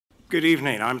Good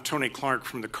evening. I'm Tony Clark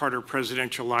from the Carter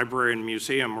Presidential Library and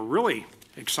Museum. We're really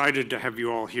excited to have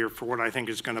you all here for what I think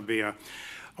is going to be a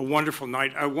wonderful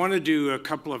night. I want to do a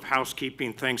couple of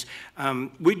housekeeping things.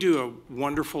 We do a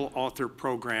wonderful author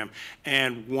program,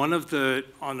 and one of the,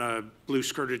 on a blue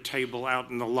skirted table out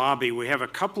in the lobby, we have a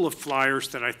couple of flyers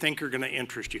that I think are going to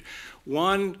interest you.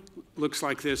 One looks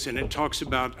like this, and it talks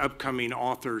about upcoming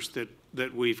authors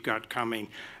that we've got coming.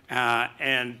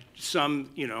 And some,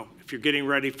 you know, if you're getting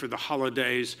ready for the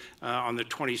holidays on the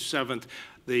 27th,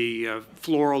 the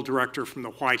floral director from the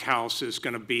White House is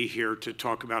going to be here to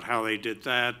talk about how they did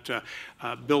that.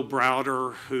 Bill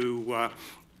Browder, who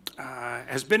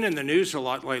has been in the news a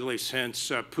lot lately since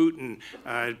Putin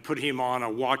put him on a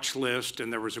watch list,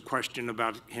 and there was a question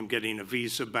about him getting a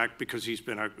visa back because he's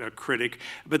been a critic.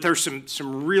 But there's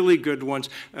some really good ones.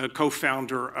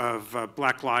 Co-founder of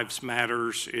Black Lives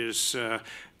Matters is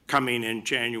coming in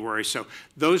January. So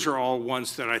those are all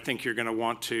ones that I think you're going to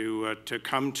want to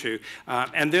come to.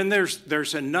 And then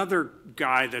there's another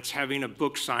guy that's having a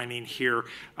book signing here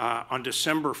on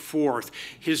December 4th.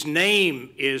 His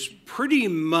name is pretty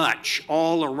much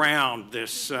all around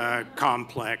this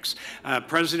complex.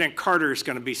 President Carter is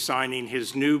going to be signing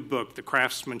his new book, The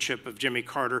Craftsmanship of Jimmy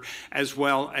Carter, as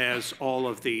well as all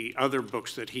of the other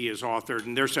books that he has authored.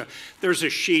 And there's a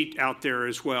sheet out there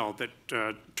as well that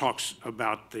talks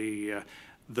about the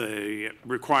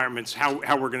requirements,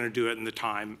 how we're going to do it, and the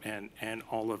time, and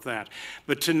all of that.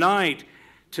 But tonight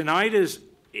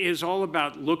is all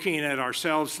about looking at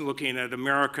ourselves and looking at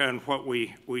America and what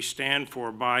we stand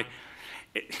for.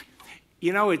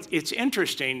 You know, it's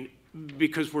interesting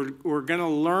because we're going to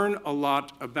learn a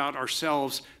lot about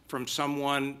ourselves from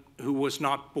someone who was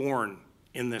not born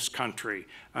in this country,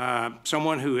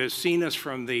 someone who has seen us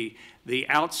from the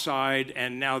outside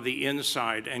and now the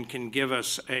inside, and can give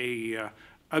us a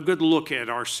good look at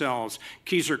ourselves.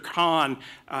 Khizr Khan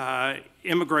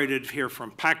immigrated here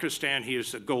from Pakistan. He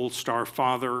is a Gold Star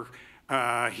father.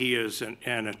 He is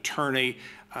an attorney,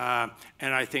 and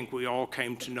I think we all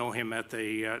came to know him at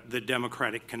the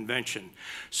Democratic Convention.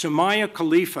 Sumaya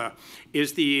Khalifa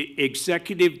is the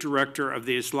executive director of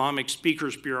the Islamic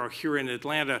Speakers Bureau here in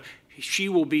Atlanta. She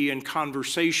will be in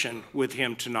conversation with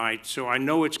him tonight, so I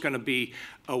know it's going to be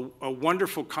a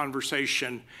wonderful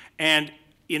conversation. And,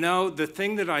 you know, the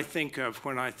thing that I think of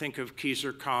when I think of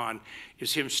Khizr Khan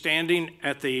is him standing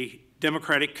at the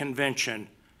Democratic Convention,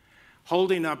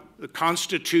 holding up the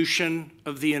Constitution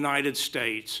of the United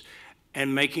States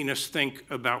and making us think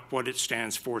about what it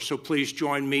stands for. So please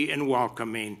join me in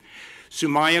welcoming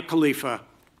Sumaya Khalifa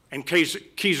and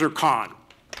Khizr Khan.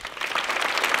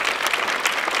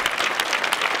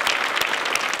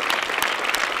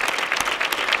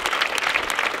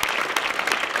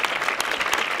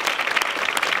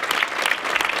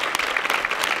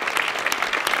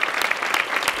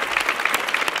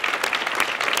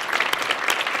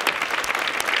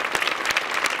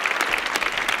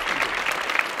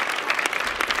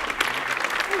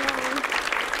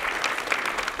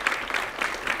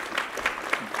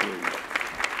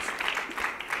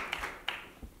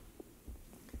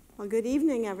 Good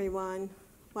evening, everyone.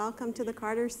 Welcome to the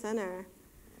Carter Center.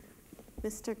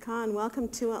 Mr. Khan, welcome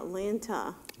to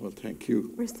Atlanta. Well, thank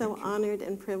you. We're so honored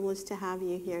and privileged to have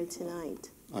you here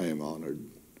tonight. I am honored.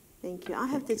 Thank you. I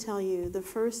have to tell you, the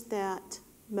first that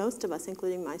most of us,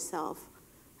 including myself,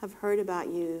 have heard about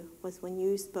you was when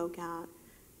you spoke out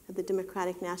at the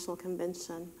Democratic National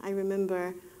Convention. I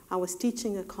remember I was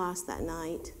teaching a class that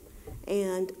night,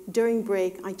 and during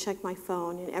break, I checked my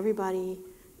phone, and everybody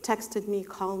texted me,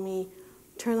 called me,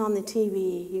 turn on the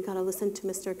TV, you got to listen to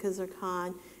Mr. Khizr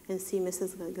Khan and see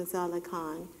Mrs. Ghazala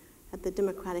Khan at the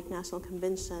Democratic National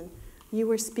Convention. You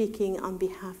were speaking on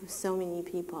behalf of so many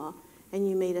people, and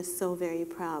you made us so very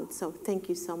proud. So thank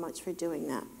you so much for doing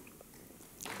that.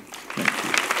 Thank you.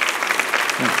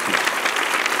 Thank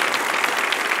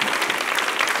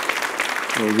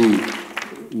you.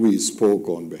 Well, we spoke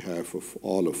on behalf of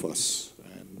all of us,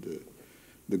 and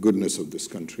the goodness of this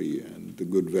country and the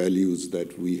good values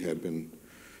that we have been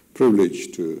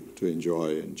privileged to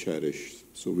enjoy and cherish.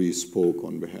 So we spoke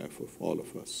on behalf of all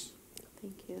of us.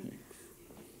 Thank you.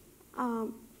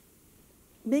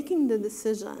 Making the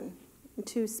decision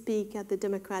to speak at the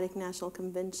Democratic National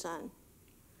Convention,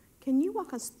 can you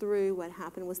walk us through what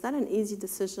happened? Was that an easy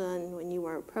decision when you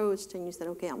were approached and you said,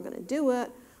 okay, I'm going to do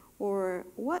it? Or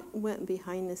what went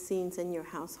behind the scenes in your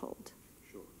household?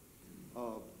 Sure.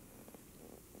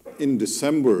 In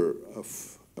December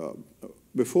of,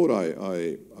 before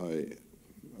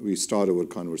we start our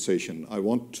conversation, I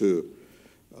want to,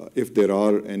 if there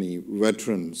are any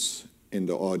veterans in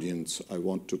the audience, I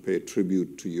want to pay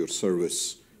tribute to your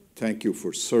service Thank you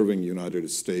for serving United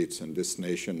States and this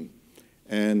nation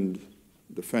and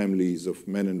the families of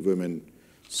men and women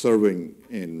serving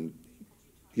in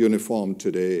uniform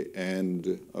today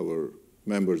and our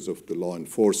members of the law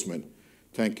enforcement.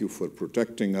 Thank you for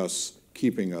protecting us,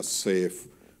 keeping us safe.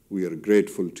 We are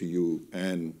grateful to you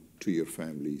and to your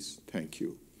families. Thank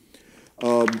you.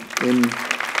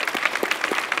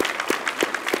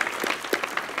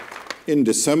 In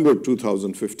December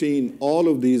 2015, all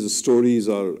of these stories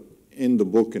are in the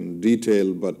book in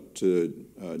detail, but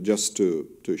just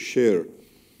to share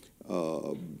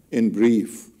in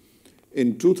brief,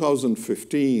 in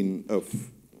 2015 of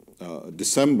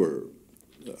December,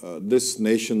 this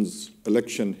nation's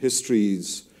election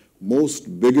history's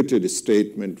most bigoted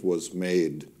statement was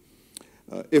made.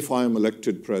 If I am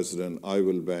elected president, I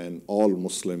will ban all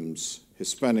Muslims.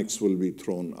 Hispanics will be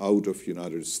thrown out of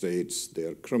United States. They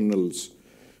are criminals.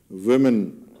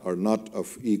 Women are not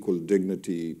of equal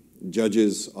dignity.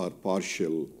 Judges are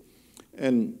partial,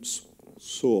 and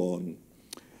so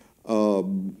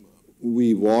on.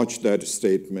 We watched that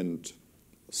statement.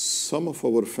 Some of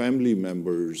our family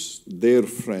members, their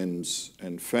friends,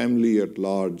 and family at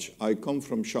large. I come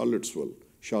from Charlottesville,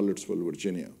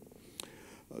 Virginia,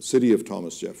 city of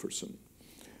Thomas Jefferson.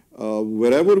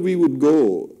 Wherever we would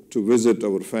go to visit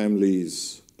our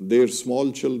families, their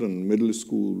small children, middle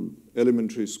school,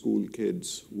 elementary school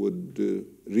kids would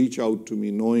reach out to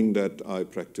me knowing that I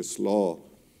practice law,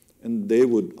 and they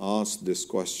would ask this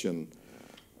question,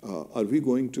 are we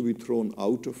going to be thrown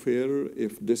out of here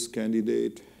if this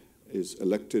candidate is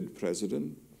elected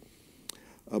president?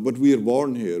 But we are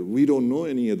born here. We don't know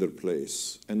any other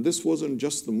place. And this wasn't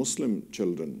just the Muslim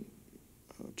children.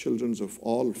 Children of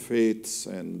all faiths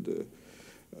and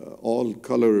all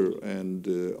color and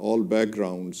all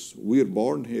backgrounds. We are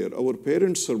born here. Our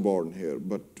parents are born here.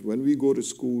 But when we go to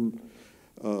school,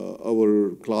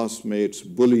 our classmates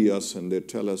bully us and they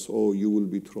tell us, oh, you will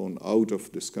be thrown out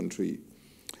of this country.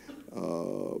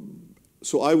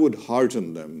 So I would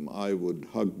hearten them. I would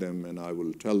hug them and I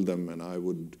will tell them, and I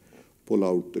would pull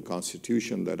out the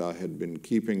Constitution that I had been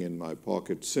keeping in my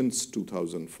pocket since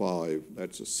 2005.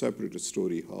 That's a separate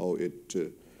story how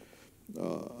it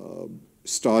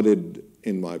started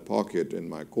in my pocket, in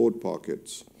my coat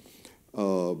pockets.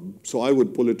 So I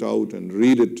would pull it out and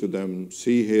read it to them.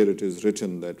 See, here it is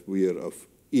written that we are of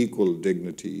equal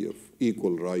dignity, of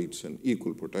equal rights and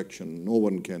equal protection. No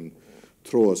one can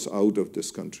throw us out of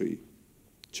this country.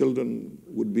 Children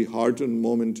would be heartened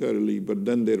momentarily, but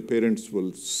then their parents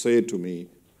will say to me,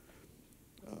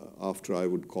 after I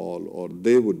would call, or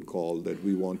they would call, that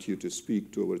we want you to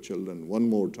speak to our children one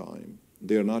more time.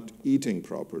 They are not eating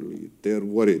properly. They are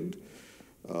worried.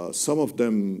 Some of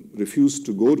them refuse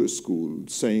to go to school,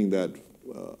 saying that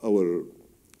our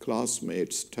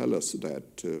classmates tell us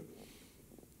that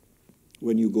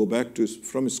when you go back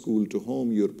from school to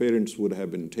home, your parents would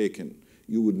have been taken.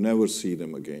 You would never see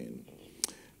them again.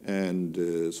 And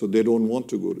so they don't want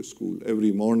to go to school.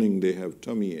 Every morning they have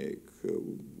tummy ache.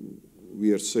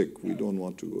 We are sick. We don't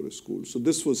want to go to school. So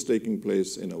this was taking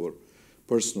place in our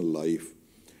personal life.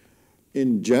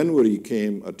 In January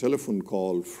came a telephone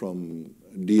call from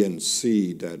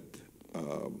DNC that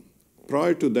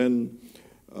prior to then,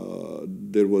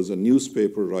 there was a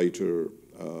newspaper writer,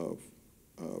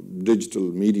 digital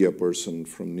media person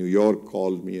from New York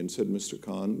called me and said, Mr.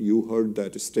 Khan, you heard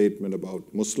that statement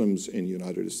about Muslims in the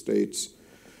United States.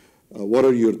 What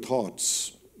are your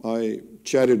thoughts? I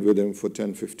chatted with him for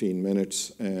 10, 15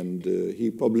 minutes, and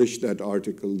he published that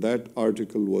article. That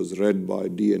article was read by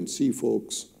DNC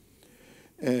folks,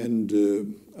 and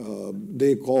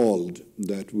they called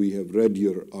that we have read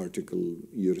your article,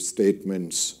 your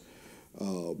statements.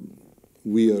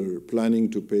 We are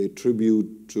planning to pay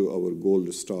tribute to our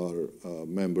Gold Star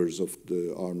members of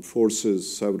the armed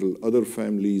forces. Several other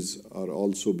families are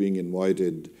also being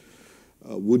invited.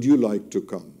 Would you like to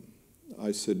come?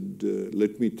 I said,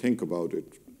 let me think about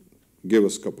it. Give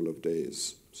us a couple of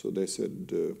days. So they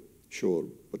said, sure,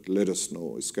 but let us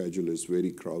know. The schedule is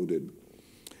very crowded.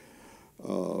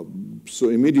 So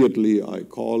immediately I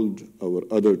called our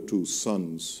other two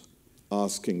sons,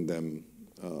 asking them,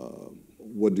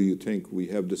 what do you think? We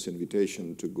have this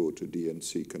invitation to go to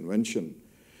DNC convention.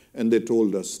 And they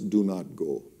told us, do not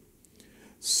go.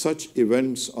 Such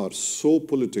events are so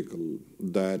political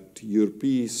that your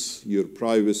peace, your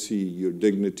privacy, your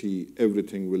dignity,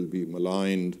 everything will be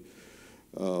maligned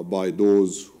by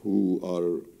those who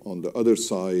are on the other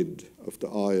side of the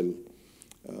aisle.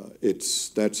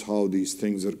 That's how these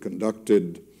things are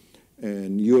conducted.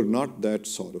 And you're not that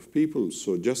sort of people,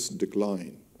 so just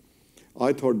decline.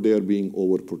 I thought they are being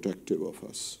overprotective of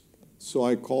us. So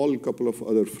I called a couple of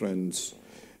other friends,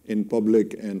 in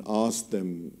public and asked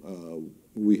them,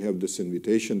 we have this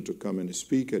invitation to come and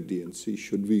speak at DNC,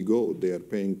 should we go? They are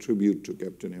paying tribute to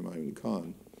Captain Humayun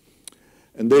Khan.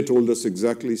 And they told us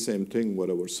exactly the same thing what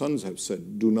our sons have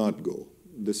said, do not go.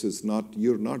 This is not,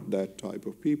 you're not that type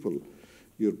of people.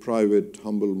 You're private,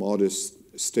 humble, modest,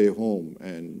 stay home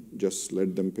and just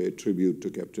let them pay tribute to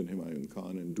Captain Humayun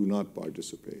Khan and do not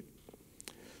participate.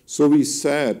 So we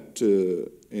sat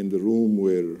in the room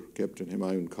where Captain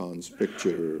Humayun Khan's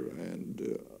picture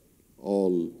and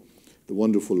all the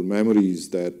wonderful memories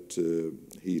that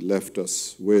he left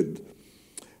us with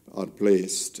are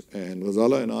placed. And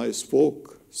Ghazala and I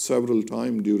spoke several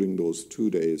times during those 2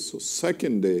 days. So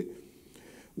second day,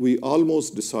 we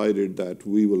almost decided that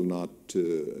we will not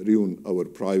ruin our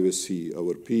privacy,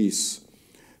 our peace,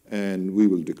 and we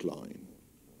will decline.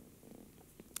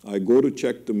 I go to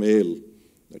check the mail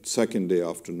that second day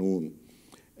afternoon,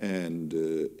 and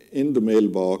in the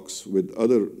mailbox with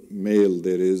other mail,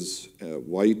 there is a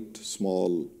white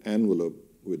small envelope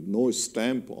with no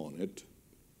stamp on it,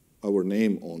 our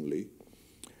name only.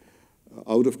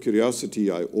 Out of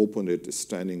curiosity, I opened it,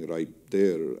 standing right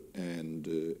there,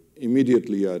 and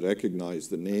immediately I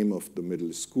recognized the name of the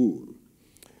middle school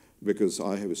because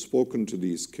I have spoken to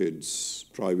these kids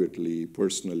privately,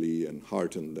 personally, and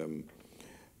heartened them.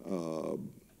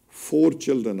 4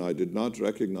 children I did not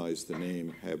recognize the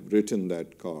name have written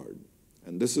that card.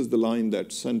 And this is the line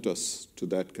that sent us to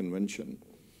that convention.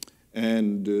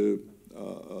 And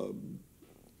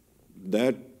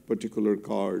that particular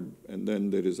card, and then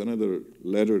there is another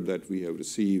letter that we have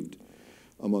received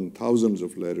among thousands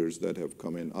of letters that have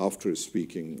come in after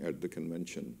speaking at the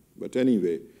convention. But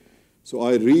anyway, so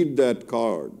I read that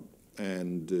card,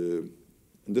 and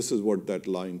this is what that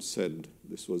line said.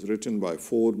 This was written by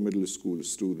 4 middle school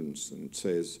students, and it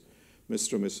says,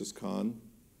 Mr. and Mrs. Khan,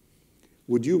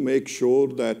 would you make sure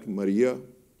that Maria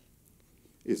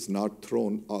is not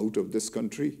thrown out of this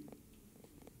country?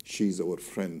 She's our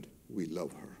friend. We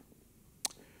love her.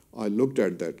 I looked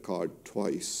at that card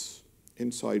twice.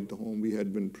 Inside the home, we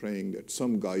had been praying that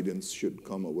some guidance should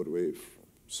come our way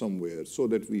somewhere so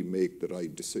that we make the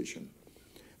right decision.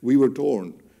 We were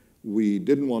torn. We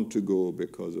didn't want to go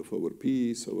because of our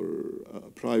peace,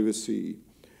 our privacy.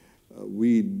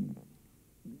 We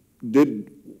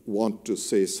did want to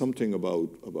say something about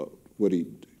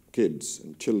worried kids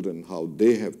and children, how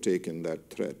they have taken that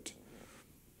threat.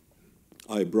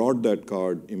 I brought that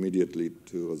card immediately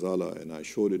to Ghazala, and I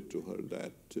showed it to her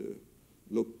that,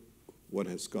 look what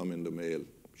has come in the mail.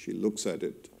 She looks at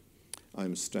it.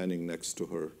 I'm standing next to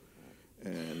her,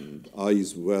 and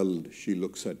eyes welled, she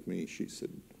looks at me. She said,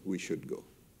 we should go.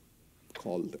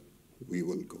 Call them. We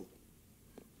will go.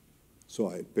 So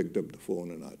I picked up the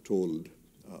phone, and I told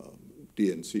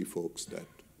DNC folks that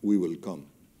we will come.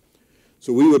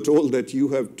 So we were told that you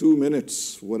have 2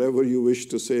 minutes, whatever you wish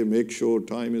to say, make sure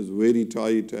time is very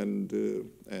tight, and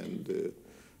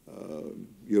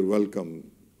you're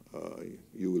welcome.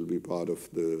 You will be part of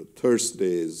the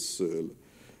Thursday's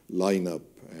lineup,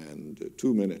 and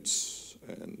 2 minutes.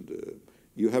 And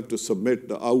you have to submit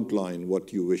the outline,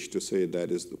 what you wish to say, that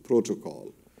is the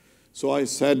protocol. So I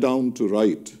sat down to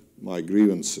write my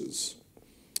grievances.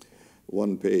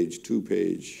 1 page, 2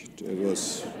 page, it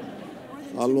was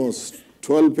almost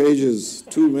 12 pages,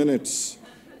 2 minutes.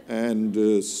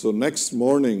 And so next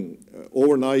morning,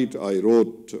 overnight, I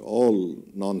wrote all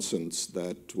nonsense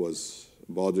that was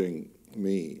bothering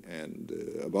me and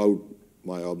about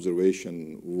my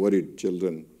observation, worried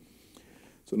children.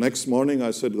 So next morning,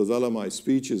 I said, Ghazala, my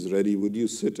speech is ready. Would you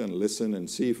sit and listen and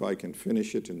see if I can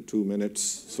finish it in 2 minutes?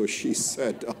 So she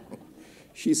sat down.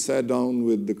 She sat down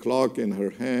with the clock in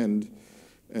her hand.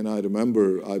 And I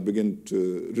remember I began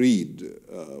to read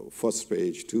first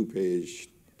page, 2 page,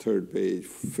 3rd page,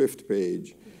 5th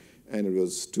page. And it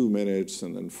was 2 minutes,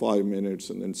 and then 5 minutes,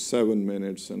 and then 7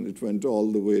 minutes. And it went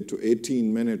all the way to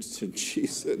 18 minutes. And she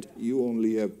said, you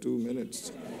only have 2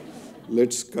 minutes.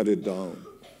 Let's cut it down.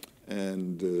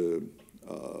 And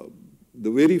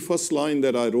the very first line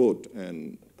that I wrote,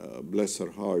 and bless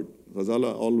her heart,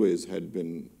 Ghazala always had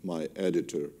been my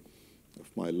editor of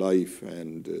my life,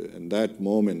 and in that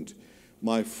moment,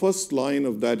 my first line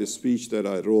of that speech that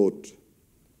I wrote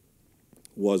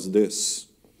was this,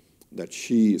 that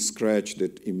she scratched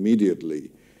it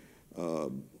immediately.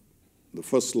 The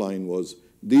first line was,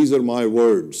 these are my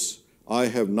words. I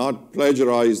have not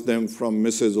plagiarized them from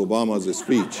Mrs. Obama's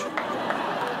speech.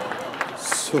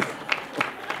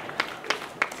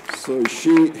 So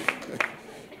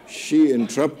she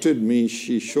interrupted me.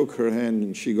 She shook her hand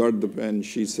and she got the pen.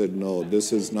 She said, no,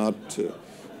 this is not,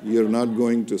 you're not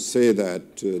going to say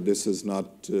that. This is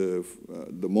not,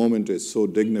 the moment is so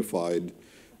dignified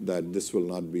that this will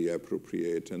not be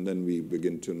appropriate, and then we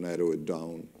begin to narrow it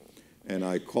down. And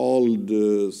I called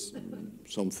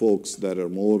some folks that are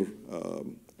more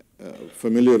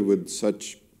familiar with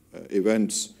such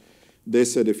events. They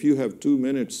said, if you have 2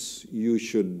 minutes, you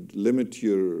should limit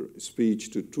your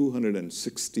speech to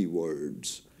 260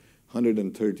 words.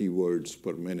 130 words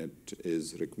per minute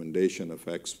is recommendation of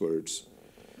experts.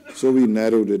 So we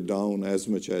narrowed it down as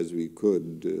much as we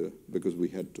could because we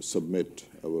had to submit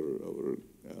our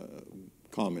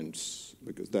comments,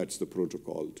 because that's the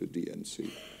protocol to DNC.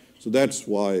 So that's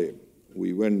why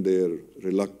we went there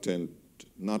reluctant,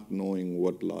 not knowing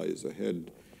what lies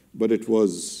ahead, but it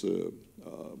was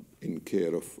in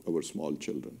care of our small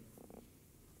children.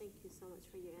 Thank you so much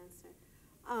for your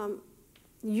answer.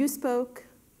 You spoke,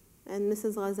 and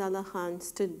Mrs. Ghazala Khan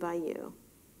stood by you.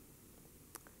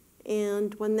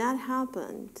 And when that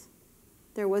happened,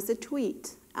 there was a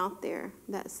tweet out there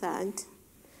that said,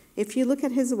 if you look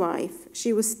at his wife,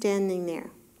 she was standing there.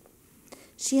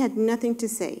 She had nothing to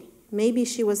say. Maybe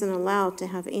she wasn't allowed to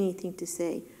have anything to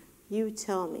say. You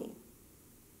tell me.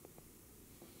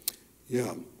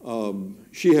 Yeah,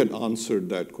 she had answered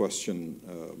that question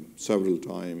several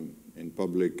times in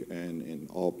public and in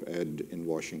op-ed in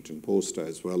Washington Post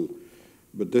as well.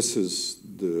 But this is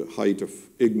the height of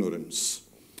ignorance.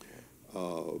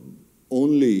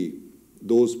 Only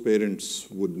those parents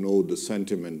would know the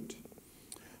sentiment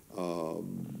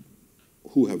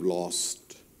who have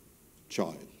lost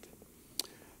child,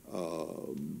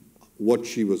 what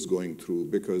she was going through.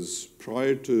 Because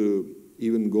prior to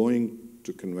even going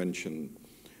to convention,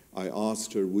 I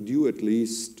asked her, would you at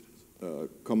least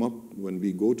come up when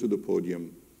we go to the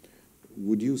podium,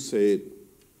 would you say,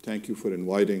 thank you for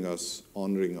inviting us,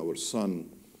 honoring our son,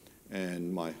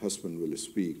 and my husband will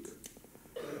speak.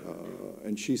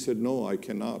 And she said, no, I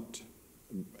cannot.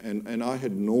 And I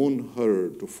had known her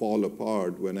to fall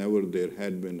apart whenever there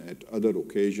had been, at other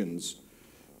occasions,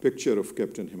 picture of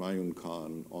Captain Humayun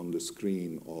Khan on the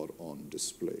screen or on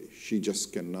display. She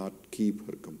just cannot keep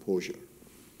her composure.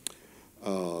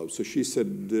 So she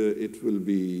said it will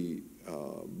be,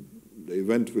 the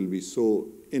event will be so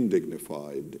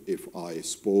indignified if I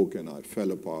spoke and I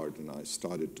fell apart and I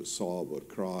started to sob or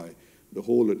cry. The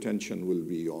whole attention will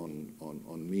be on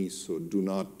me, so do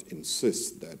not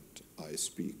insist that I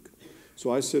speak.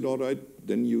 So I said, all right,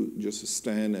 then you just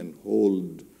stand and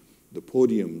hold the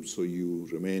podium so you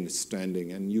remain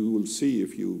standing, and you will see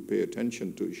if you pay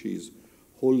attention to, she's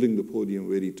holding the podium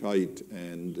very tight,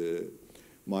 and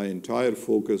my entire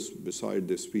focus beside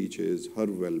the speech is her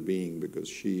well-being, because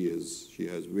she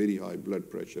has very high blood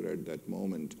pressure at that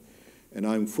moment. And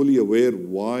I'm fully aware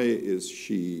why is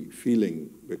she feeling,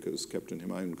 because Captain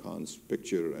Humayun Khan's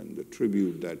picture and the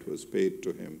tribute that was paid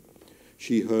to him,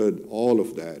 she heard all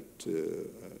of that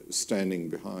standing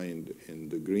behind in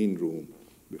the green room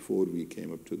before we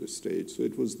came up to the stage. So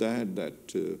it was that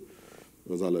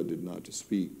Ghazala did not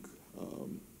speak.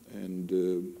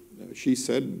 She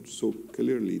said so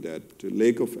clearly that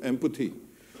lack of empathy,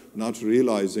 not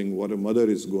realizing what a mother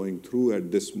is going through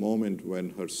at this moment when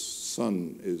her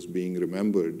son is being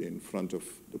remembered in front of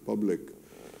the public.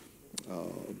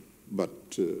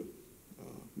 But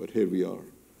here we are.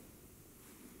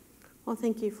 Well,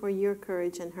 thank you for your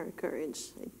courage and her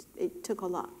courage. It took a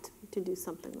lot to do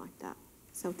something like that.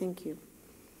 So thank you.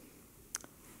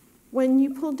 When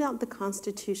you pulled out the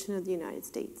Constitution of the United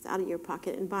States out of your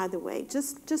pocket, and by the way,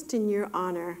 just in your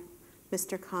honor,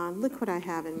 Mr. Khan, look what I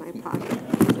have in my pocket.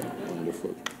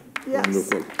 Wonderful. Yes.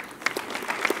 Wonderful.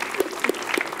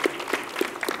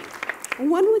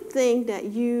 One would think that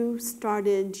you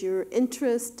started your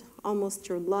interest, almost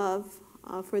your love,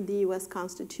 for the U.S.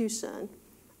 Constitution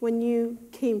when you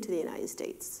came to the United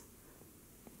States.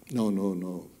 No.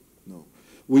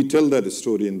 We tell that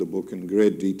story in the book in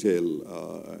great detail,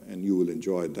 and you will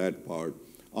enjoy that part.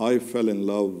 I fell in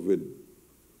love with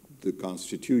the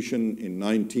Constitution in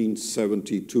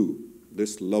 1972.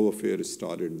 This love affair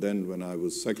started then when I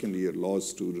was second-year law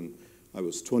student. I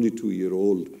was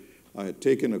 22-year-old. I had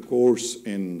taken a course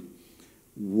in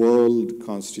world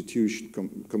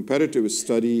constitution, comparative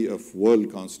study of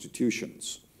world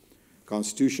constitutions.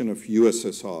 Constitution of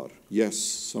USSR. Yes,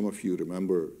 some of you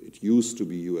remember it used to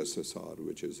be USSR,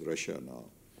 which is Russia now.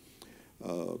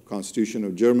 Constitution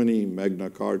of Germany, Magna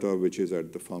Carta, which is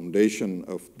at the foundation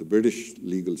of the British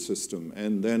legal system,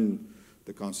 and then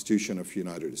the Constitution of the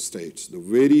United States. The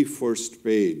very first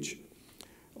page,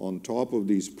 on top of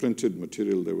these printed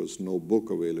material, there was no book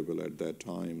available at that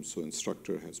time, so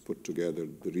instructor has put together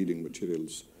the reading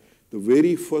materials. The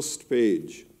very first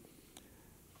page,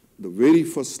 the very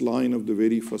first line of the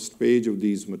very first page of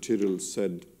these materials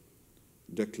said,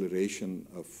 Declaration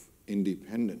of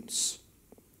independence.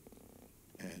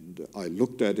 And I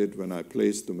looked at it when I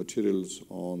placed the materials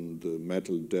on the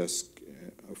metal desk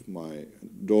of my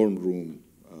dorm room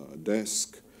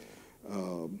desk,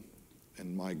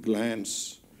 and my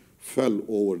glance fell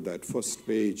over that first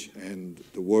page and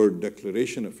the word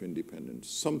Declaration of Independence.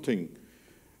 Something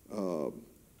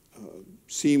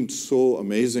seemed so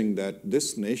amazing that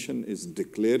this nation is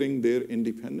declaring their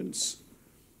independence.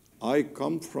 I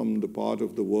come from the part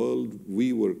of the world,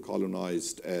 we were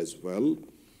colonized as well.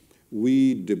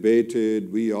 We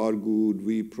debated, we argued,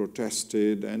 we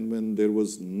protested, and when there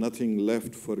was nothing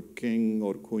left for king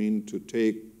or queen to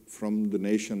take from the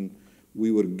nation,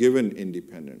 we were given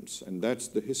independence. And that's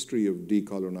the history of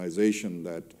decolonization,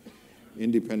 that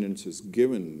independence is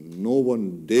given. No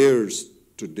one dares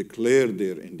to declare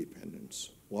their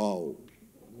independence. Wow,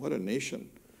 what a nation.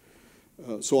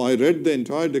 So I read the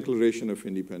entire Declaration of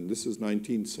Independence. This is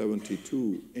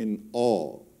 1972, in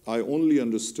awe. I only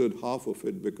understood half of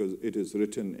it because it is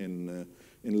written in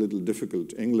a little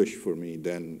difficult English for me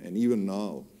then and even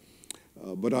now.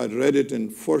 But I read it in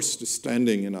first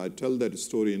standing, and I tell that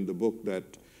story in the book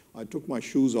that I took my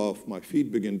shoes off, my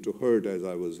feet began to hurt as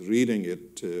I was reading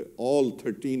it. All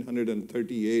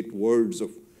 1,338 words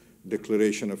of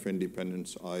Declaration of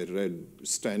Independence I read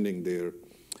standing there,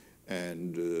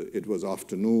 and it was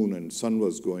afternoon and sun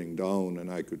was going down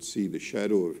and I could see the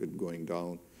shadow of it going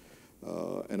down.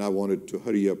 And I wanted to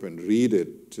hurry up and read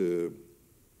it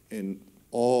in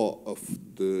awe of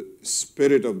the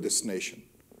spirit of this nation.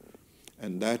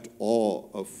 And that awe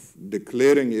of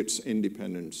declaring its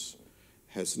independence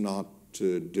has not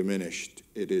diminished.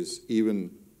 It is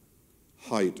even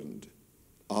heightened.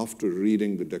 After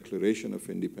reading the Declaration of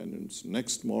Independence,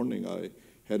 next morning I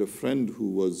had a friend who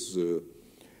was a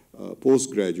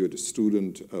postgraduate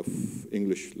student of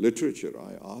English literature.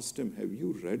 I asked him, have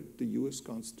you read the US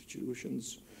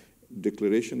Constitution's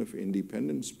Declaration of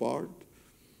Independence part?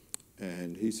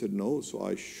 And he said no, so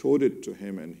I showed it to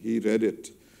him and he read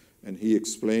it. And he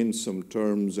explained some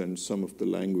terms and some of the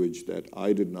language that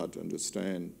I did not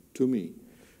understand to me.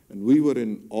 And we were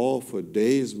in awe for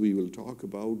days. We will talk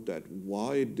about that.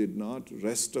 Why did not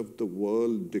rest of the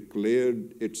world declare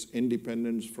its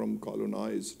independence from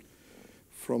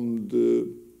the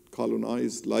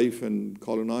colonized life and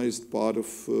colonized part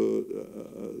of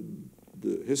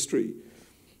the history?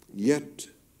 Yet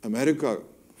America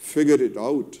figured it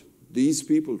out. These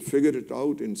people figured it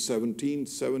out in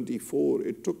 1774.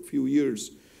 It took a few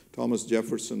years. Thomas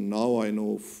Jefferson, now I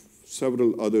know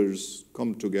several others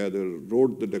come together,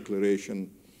 wrote the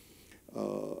Declaration,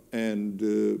 and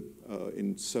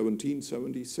in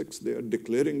 1776 they are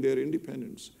declaring their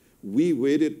independence. We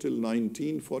waited till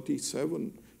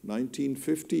 1947,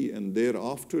 1950, and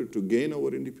thereafter to gain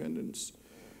our independence.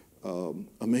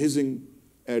 Amazing.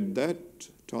 At that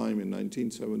time in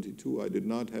 1972, I did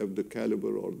not have the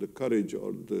caliber or the courage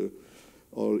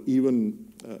or even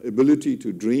ability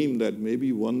to dream that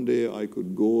maybe one day I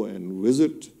could go and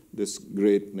visit this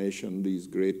great nation, these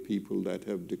great people that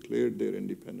have declared their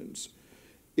independence.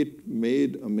 It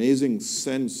made amazing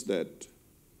sense that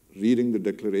reading the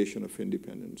Declaration of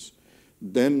Independence,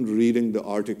 then reading the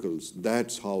articles,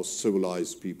 that's how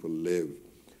civilized people live.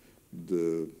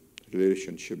 The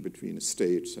relationship between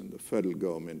states and the federal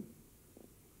government,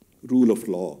 rule of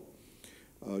law,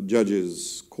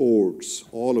 judges, courts,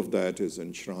 all of that is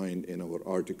enshrined in our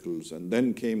articles. And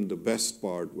then came the best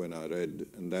part when I read,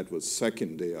 and that was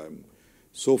second day. I'm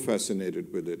so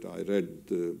fascinated with it. I read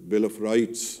the Bill of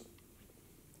Rights.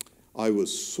 I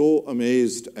was so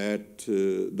amazed at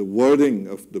the wording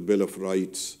of the Bill of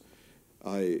Rights.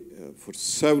 For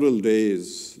several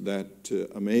days, that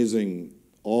amazing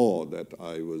awe that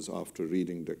I was after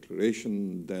reading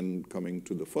Declaration, then coming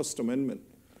to the First Amendment.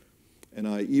 And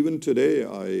even today,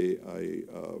 I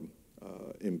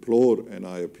implore and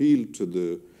I appeal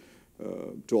to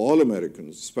all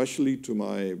Americans, especially to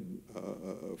my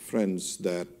friends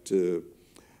that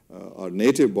are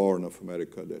native born of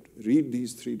America, that read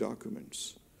these three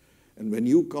documents. And when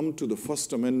you come to the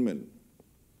First Amendment,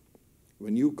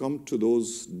 when you come to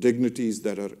those dignities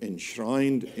that are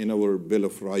enshrined in our Bill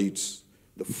of Rights,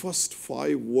 the first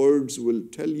 5 words will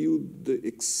tell you the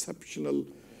exceptional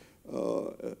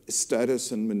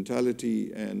status and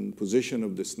mentality and position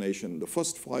of this nation. The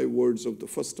first 5 words of the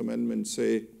First Amendment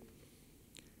say,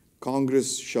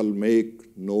 Congress shall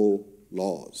make no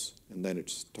laws. And then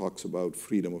it talks about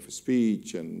freedom of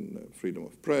speech and freedom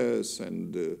of press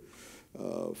and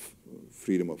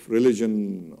freedom of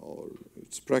religion or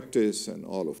its practice and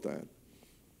all of that.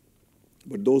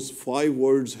 But those 5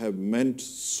 words have meant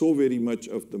so very much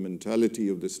of the mentality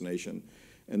of this nation.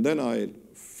 And then I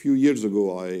few years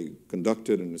ago, I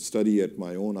conducted a study at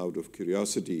my own out of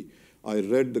curiosity. I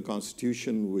read the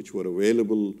Constitution which were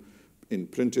available in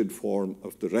printed form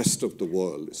of the rest of the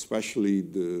world, especially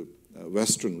the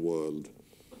Western world.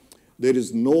 There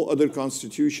is no other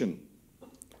constitution.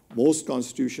 Most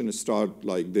constitutions start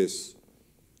like this.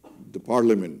 The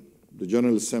Parliament, the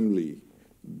General Assembly,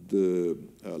 the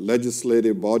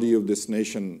legislative body of this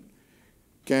nation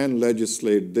can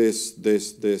legislate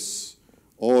this,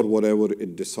 or whatever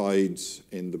it decides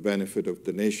in the benefit of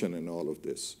the nation and all of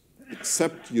this,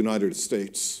 except United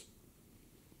States.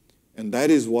 And that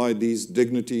is why these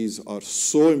dignities are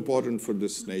so important for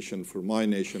this nation, for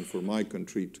my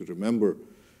country, to remember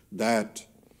that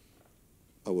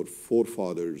our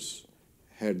forefathers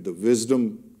had the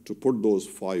wisdom to put those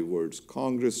 5 words: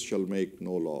 Congress shall make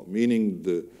no law, meaning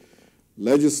the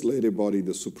legislative body,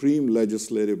 the supreme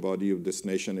legislative body of this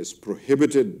nation is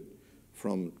prohibited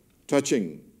from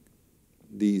touching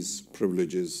these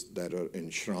privileges that are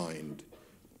enshrined.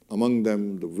 Among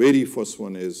them, the very first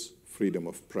one is freedom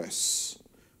of press,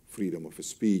 freedom of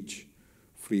speech,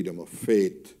 freedom of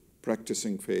faith,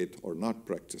 practicing faith or not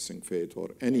practicing faith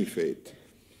or any faith,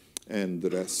 and the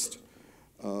rest.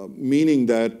 Meaning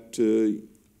that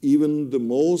even the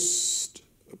most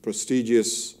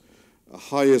prestigious,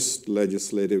 highest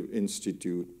legislative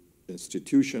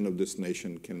institution of this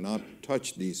nation cannot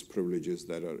touch these privileges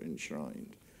that are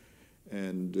enshrined.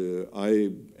 And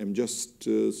I am just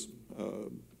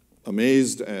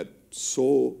amazed at,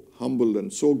 so humbled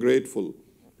and so grateful.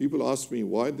 People ask me,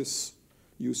 why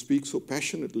you speak so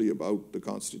passionately about the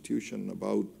Constitution,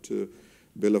 about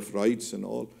Bill of Rights and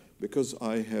all? Because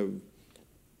I have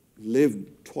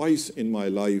lived twice in my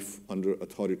life under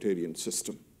authoritarian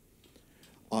system.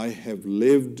 I have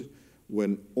lived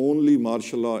when only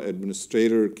martial law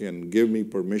administrator can give me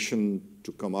permission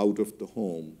to come out of the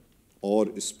home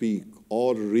or speak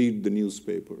or read the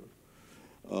newspaper.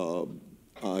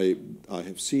 I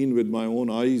have seen with my own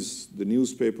eyes the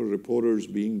newspaper reporters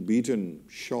being beaten,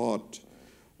 shot,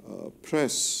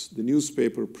 press, the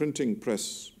newspaper printing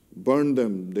press, burn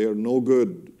them, they are no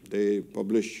good, they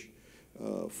publish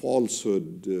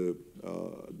falsehood,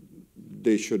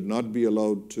 they should not be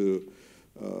allowed to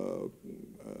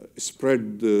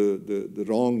spread the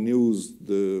wrong news,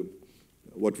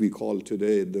 what we call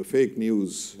today the fake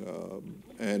news.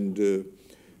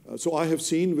 So I have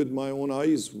seen with my own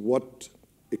eyes what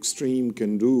extreme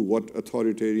can do, what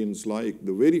authoritarians like.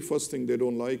 The very first thing they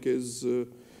don't like is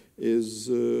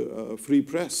free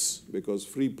press, because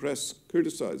free press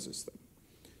criticizes them.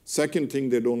 Second thing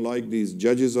they don't like, these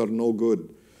judges are no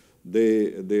good.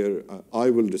 I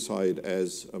will decide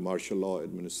as a martial law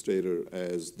administrator,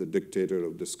 as the dictator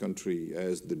of this country,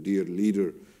 as the dear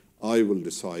leader, I will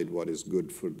decide what is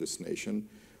good for this nation.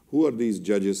 Who are these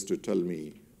judges to tell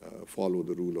me follow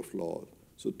the rule of law?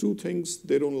 So 2 things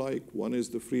they don't like. One is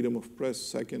the freedom of press.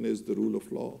 Second is the rule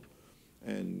of law.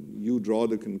 And you draw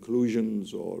the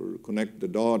conclusions or connect the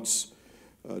dots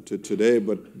to today,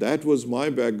 but that was my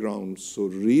background. So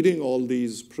reading all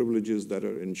these privileges that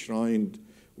are enshrined,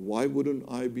 why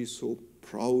wouldn't I be so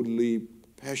proudly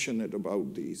passionate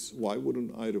about these? Why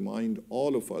wouldn't I remind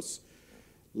all of us,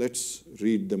 let's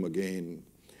read them again.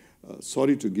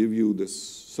 Sorry to give you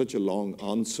such a long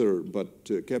answer, but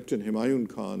Captain Humayun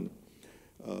Khan,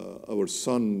 our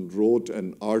son, wrote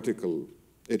an article.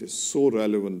 It is so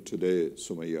relevant today,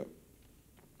 Sumaya.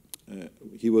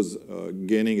 He was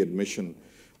gaining admission.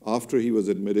 After he was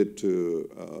admitted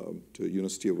to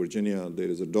University of Virginia, there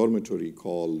is a dormitory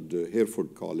called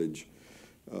Hereford College.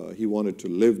 He wanted to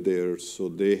live there, so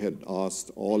they had asked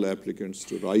all applicants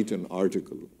to write an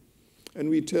article. And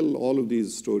we tell all of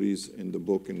these stories in the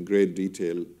book in great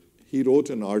detail. He wrote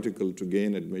an article to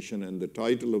gain admission, and the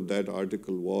title of that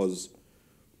article was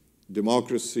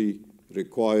 "Democracy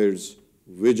Requires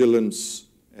Vigilance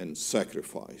and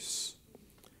Sacrifice."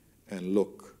 And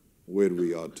look where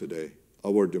we are today.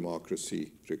 Our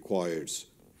democracy requires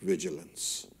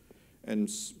vigilance. And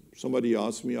somebody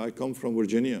asked me, I come from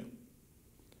Virginia.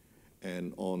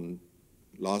 And on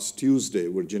last Tuesday,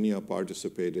 Virginia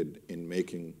participated in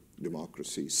making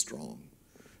democracy strong.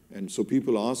 And so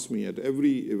people ask me at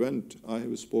every event I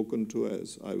have spoken to,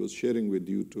 as I was sharing with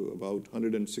you, to about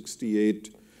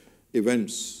 168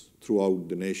 events throughout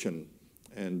the nation.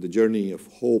 And the journey of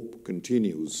hope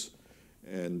continues.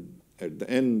 And at the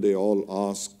end, they all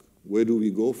ask, where do we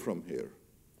go from here?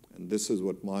 And this is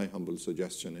what my humble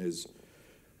suggestion is.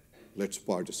 Let's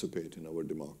participate in our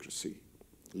democracy.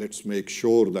 Let's make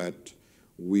sure that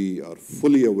we are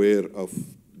fully aware of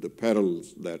the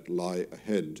perils that lie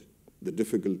ahead, the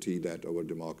difficulty that our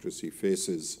democracy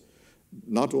faces,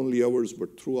 not only ours,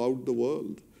 but throughout the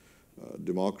world.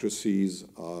 democracies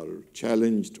are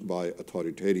challenged by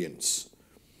authoritarians,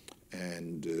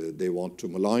 and they want to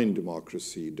malign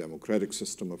democracy, democratic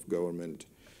system of government.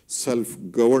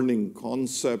 Self-governing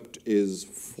concept is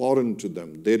foreign to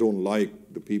them. They don't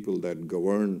like the people that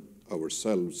govern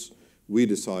ourselves. We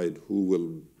decide who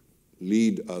will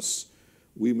lead us.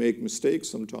 We make mistakes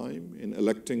sometime in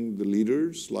electing the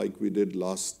leaders like we did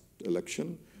last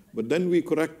election, but then we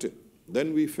correct it.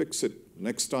 Then we fix it.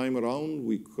 Next time around,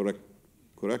 we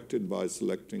correct it by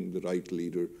selecting the right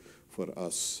leader for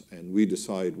us, and we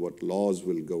decide what laws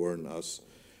will govern us.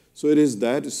 So it is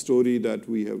that story that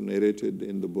we have narrated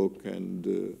in the book, and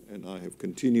I have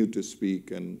continued to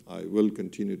speak, and I will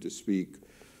continue to speak.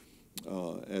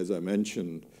 As I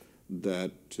mentioned,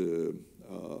 that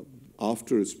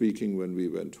after speaking when we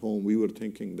went home, we were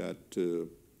thinking that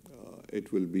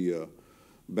it will be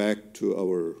back to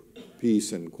our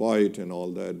peace and quiet and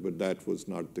all that, but that was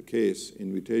not the case.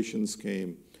 Invitations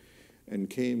came, and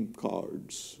came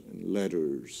cards and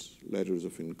letters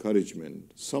of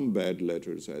encouragement, some bad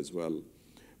letters as well,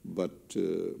 but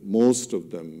most of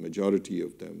them, majority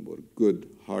of them, were good,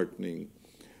 heartening,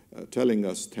 telling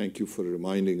us thank you for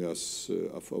reminding us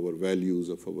of our values,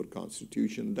 of our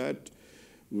Constitution. That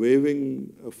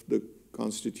waving of the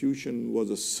Constitution was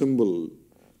a symbol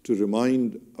to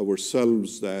remind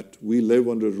ourselves that we live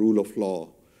under rule of law.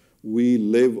 We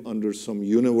live under some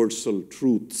universal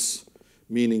truths,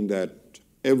 meaning that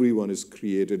everyone is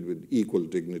created with equal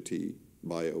dignity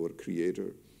by our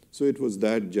Creator. So it was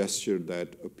that gesture that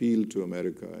appealed to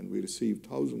America, and we received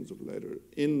thousands of letters.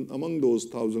 Among those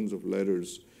thousands of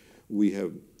letters, we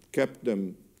have kept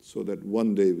them so that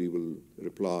one day we will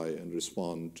reply and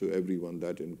respond to everyone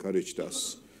that encouraged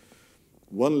us.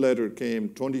 One letter came,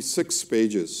 26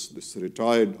 pages. This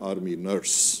retired Army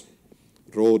nurse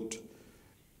wrote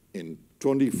in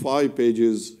 25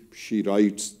 pages. She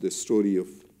writes the story of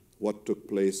what took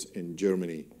place in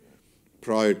Germany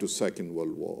prior to Second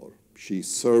World War. She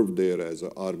served there as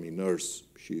an Army nurse.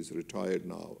 She's retired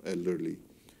now, elderly.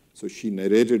 So she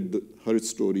narrated her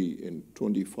story in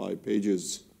 25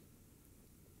 pages.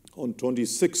 On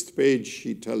 26th page,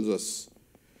 she tells us,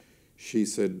 she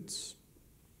said,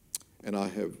 and I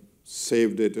have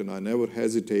saved it, and I never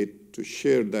hesitate to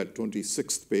share that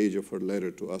 26th page of her letter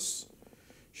to us.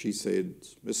 She said,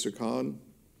 Mr. Khan,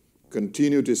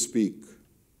 continue to speak.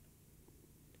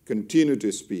 Continue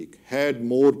to speak. Had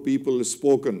more people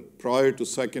spoken prior to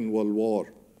Second World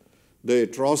War, the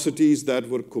atrocities that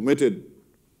were committed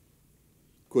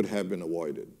could have been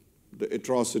avoided. The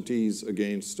atrocities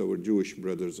against our Jewish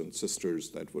brothers and sisters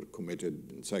that were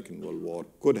committed in Second World War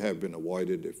could have been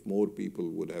avoided if more people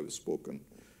would have spoken.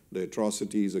 The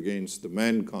atrocities against the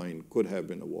mankind could have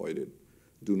been avoided.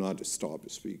 Do not stop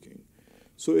speaking.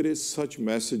 So it is such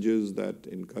messages that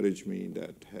encourage me,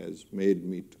 that has made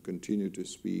me to continue to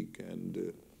speak,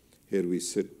 and here we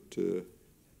sit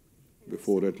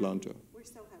before Atlanta. We're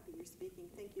so happy you're speaking.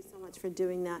 Thank you so much for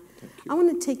doing that. I want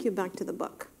to take you back to the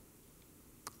book.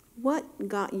 What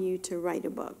got you to write a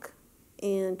book,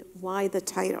 and why the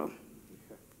title,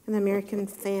 An American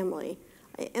Family?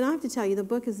 And I have to tell you, the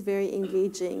book is very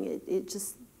engaging. It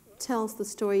just tells the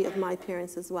story of my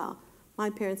parents as well. My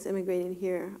parents immigrated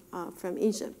here from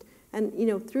Egypt. And, you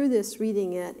know, through this,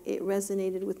 reading it, it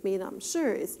resonated with me, and I'm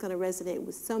sure it's going to resonate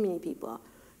with so many people.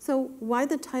 So why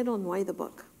the title and why the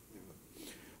book?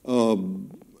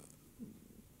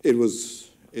 It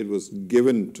was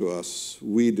given to us.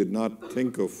 We did not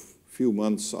think of a few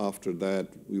months after that.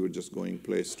 We were just going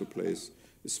place to place,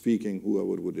 speaking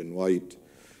whoever would invite,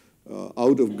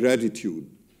 out of gratitude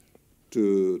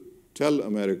to tell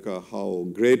America how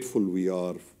grateful we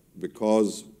are,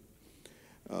 because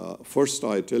first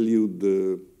I tell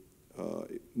you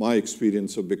my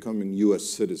experience of becoming U.S.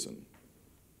 citizen.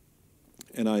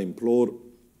 And I implore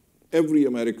every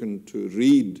American to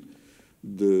read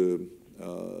the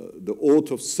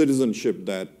oath of citizenship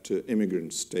that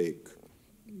immigrants take,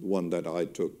 one that I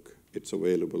took. It's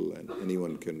available and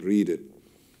anyone can read it.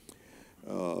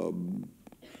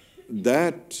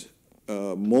 That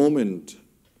moment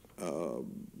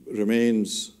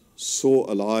remains so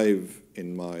alive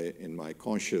in my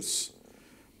conscious.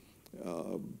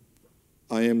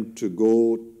 I am to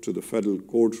go to the federal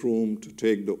courtroom to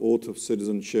take the oath of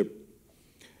citizenship.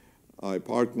 I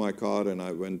parked my car and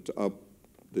I went up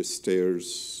the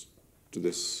stairs to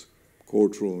this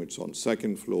courtroom. It's on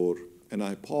second floor, and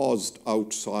I paused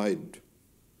outside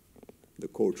the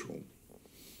courtroom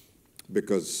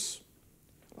because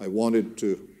I wanted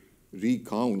to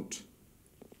recount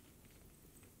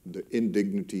the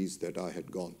indignities that I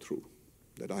had gone through,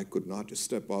 that I could not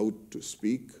step out to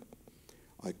speak.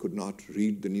 I could not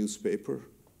read the newspaper.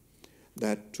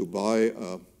 that to buy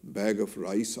a bag of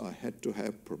rice, I had to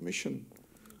have permission.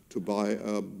 To buy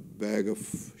a bag of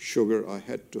sugar, I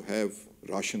had to have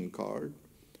ration card.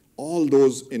 All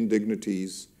those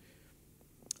indignities,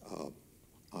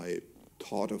 I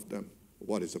thought of them,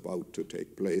 what is about to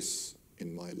take place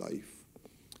in my life.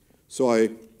 So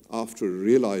after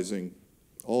realizing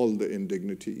all the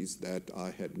indignities that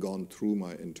I had gone through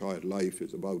my entire life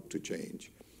is about to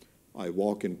change, I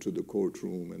walk into the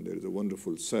courtroom and there is a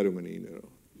wonderful ceremony. There are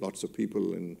lots of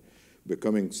people in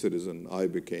becoming citizen. I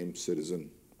became citizen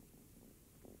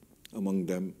among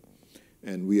them.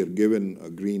 And we are given a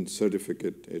green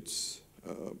certificate. Its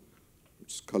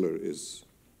color is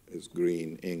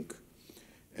green ink.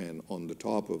 And on the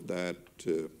top of that,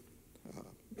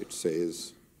 it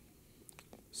says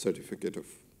Certificate of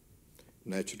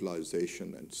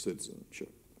Naturalization and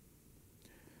Citizenship.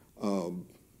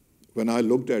 When I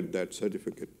looked at that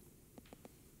certificate,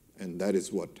 and that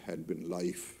is what had been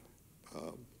life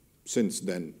since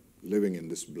then, living in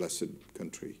this blessed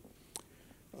country,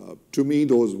 to me,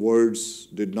 those words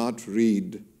did not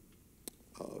read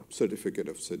Certificate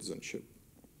of Citizenship.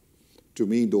 To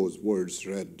me, those words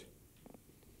read,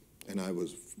 and I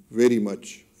was very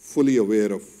much fully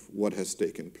aware of what has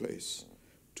taken place.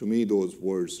 To me, those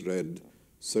words read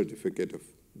Certificate of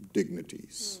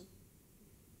Dignities.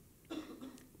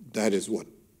 That is what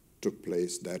took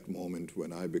place that moment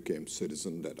when I became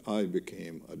citizen, that I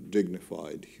became a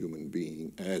dignified human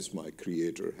being as my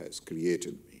Creator has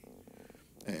created me.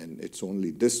 And it's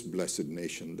only this blessed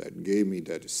nation that gave me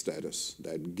that status,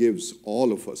 that gives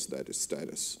all of us that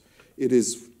status. It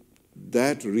is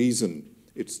that reason.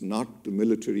 It's not the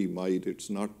military might, it's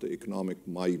not the economic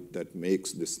might that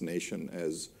makes this nation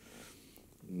as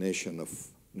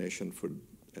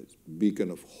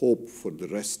beacon of hope for the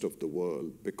rest of the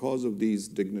world. Because of these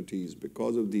dignities,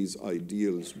 because of these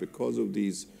ideals, because of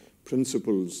these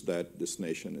principles that this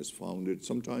nation is founded.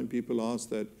 Sometimes people ask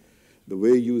that the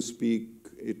way you speak,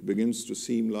 it begins to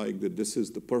seem like that this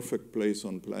is the perfect place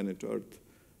on planet Earth.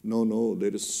 No,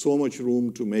 there is so much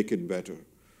room to make it better.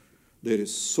 There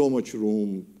is so much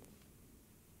room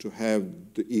to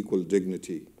have the equal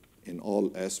dignity in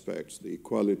all aspects, the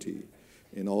equality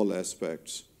in all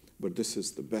aspects. But this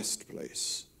is the best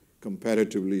place.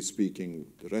 Comparatively speaking,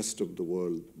 the rest of the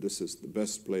world, this is the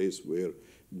best place where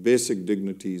basic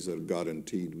dignities are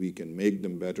guaranteed. We can make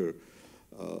them better.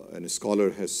 And a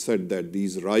scholar has said that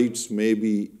these rights may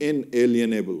be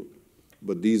inalienable,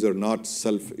 but these are not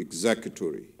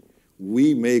self-executory.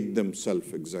 We make them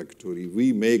self-executory.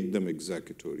 We make them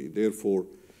executory. Therefore,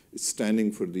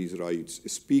 standing for these rights,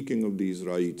 speaking of these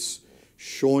rights,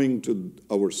 showing to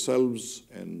ourselves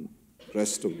and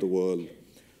rest of the world.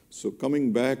 So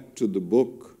coming back to the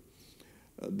book,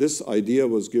 this idea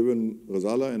was given,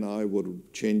 Ghazala and I were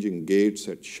changing gates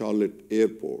at Charlotte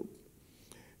Airport.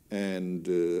 And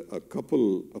a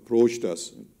couple approached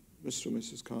us, Mr. and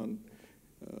Mrs. Khan,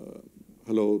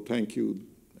 hello, thank you,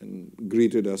 and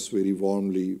greeted us very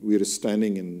warmly. We were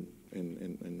standing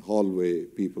in hallway.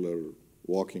 People are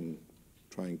walking,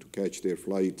 trying to catch their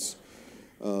flights.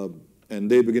 And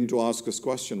they begin to ask us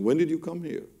questions. When did you come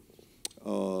here?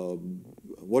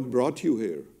 What brought you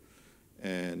here?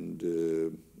 And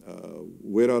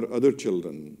where are other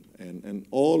children? And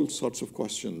all sorts of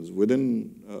questions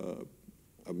within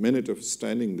a minute of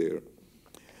standing there.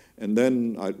 And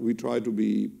then we try to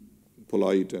be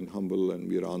polite and humble, and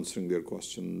we are answering their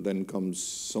question. Then comes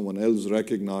someone else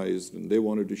recognized, and they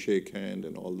wanted to shake hand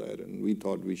and all that. And we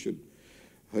thought we should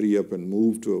hurry up and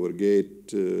move to our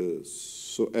gate.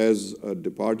 So as a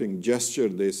departing gesture,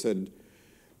 they said,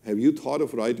 have you thought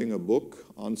of writing a book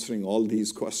answering all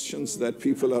these questions that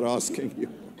people are asking you?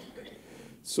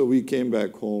 So we came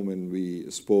back home and we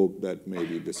spoke that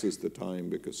maybe this is the time,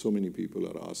 because so many people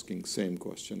are asking same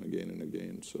question again and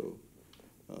again. So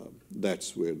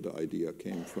that's where the idea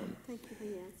came from. Thank you for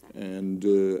the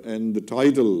answer. And the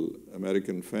title,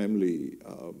 American Family,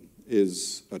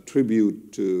 is a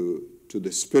tribute to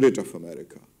the spirit of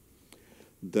America,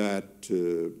 that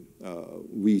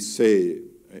we say,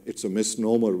 it's a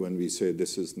misnomer when we say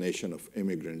this is nation of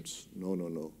immigrants.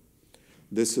 No.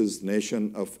 This is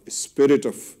nation of spirit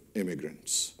of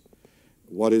immigrants.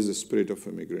 What is the spirit of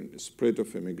immigrant? The spirit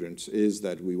of immigrants is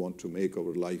that we want to make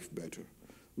our life better.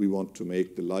 We want to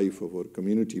make the life of our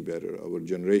community better, our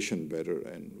generation better,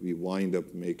 and we wind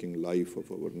up making life of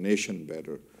our nation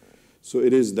better. So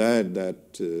it is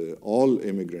that all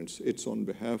immigrants, it's on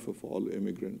behalf of all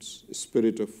immigrants, a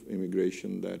spirit of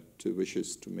immigration that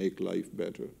wishes to make life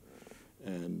better.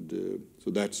 And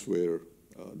so that's where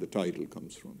the title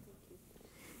comes from.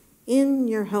 In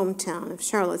your hometown of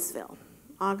Charlottesville,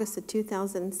 August of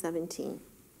 2017,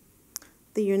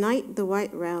 The Unite the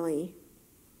White rally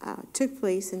took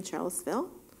place in Charlottesville,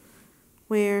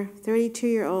 where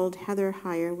 32-year-old Heather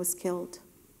Heyer was killed.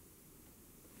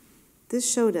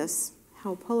 This showed us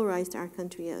how polarized our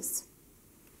country is.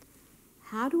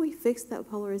 How do we fix that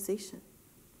polarization?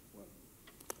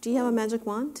 Do you have a magic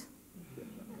wand?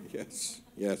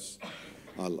 Yes.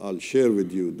 I'll share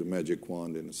with you the magic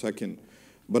wand in a second.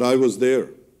 But I was there.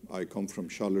 I come from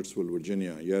Charlottesville,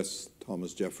 Virginia. Yes,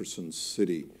 Thomas Jefferson's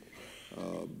city,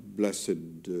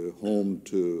 blessed home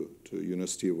to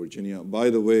University of Virginia. By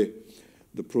the way,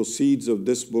 the proceeds of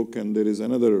this book, and there is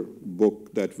another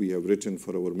book that we have written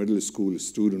for our middle school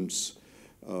students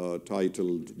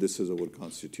titled This is Our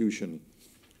Constitution.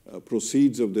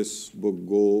 Proceeds of this book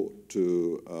go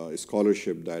to a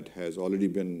scholarship that has already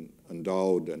been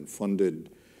endowed and funded,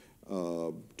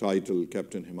 titled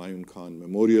Captain Humayun Khan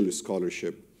Memorial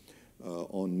Scholarship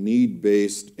on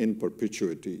Need-Based in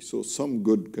Perpetuity. So some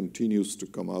good continues to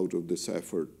come out of this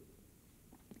effort.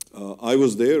 I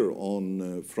was there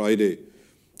on Friday.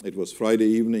 It was Friday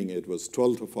evening. It was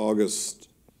 12th of August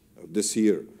of this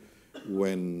year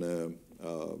when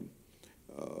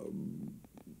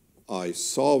I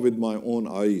saw with my own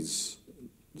eyes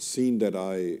the scene that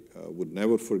I would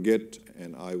never forget,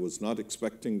 and I was not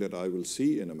expecting that I will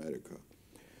see in America.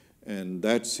 And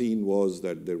that scene was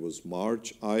that there was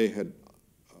march. I had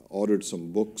ordered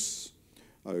some books.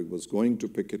 I was going to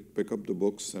pick up the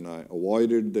books, and I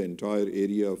avoided the entire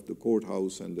area of the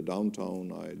courthouse and the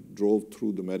downtown. I drove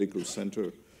through the medical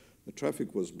center. The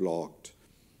traffic was blocked,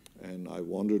 and I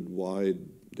wondered why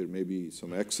there may be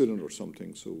some accident or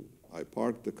something. So I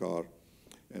parked the car,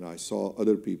 and I saw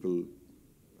other people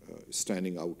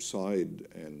standing outside,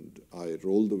 and I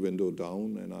rolled the window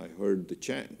down, and I heard the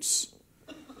chants.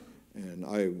 And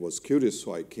I was curious,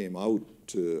 so I came out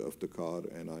of the car,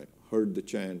 and I heard the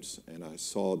chants, and I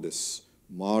saw this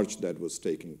march that was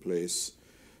taking place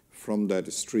from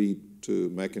that street to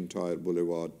McIntyre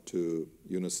Boulevard to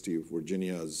University of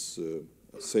Virginia's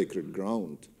sacred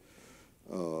ground.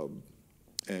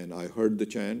 And I heard the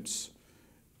chants,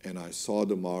 and I saw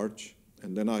the march,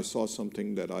 and then I saw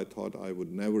something that I thought I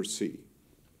would never see,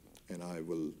 and I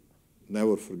will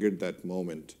never forget that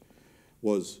moment,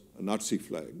 was a Nazi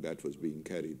flag that was being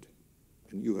carried.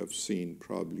 And you have seen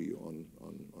probably on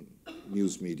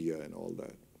news media and all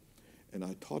that. And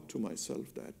I thought to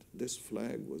myself that this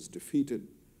flag was defeated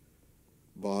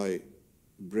by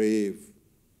brave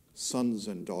sons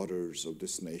and daughters of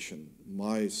this nation,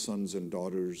 my sons and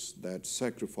daughters that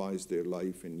sacrificed their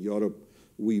life in Europe.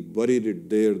 We buried it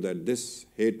there, that this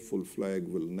hateful flag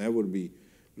will never be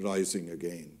rising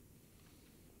again.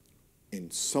 In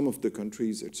some of the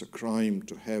countries, it's a crime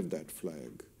to have that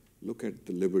flag. Look at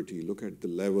the liberty, look at the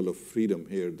level of freedom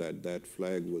here that that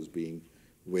flag was being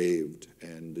waved,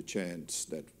 and the chants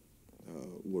that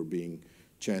were being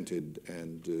chanted.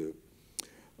 And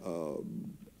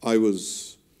I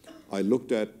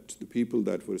looked at the people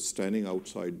that were standing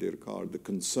outside their car, the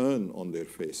concern on their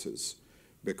faces,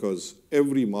 because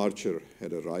every marcher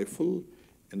had a rifle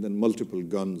and then multiple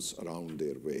guns around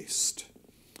their waist.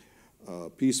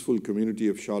 Peaceful community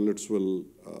of Charlottesville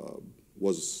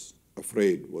was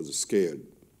afraid, was scared.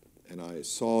 And I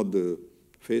saw the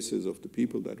faces of the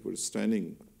people that were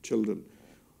standing, children.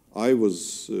 I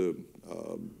was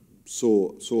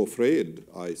so afraid.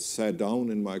 I sat down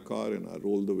in my car and I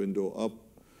rolled the window up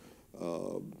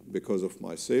because of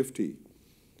my safety.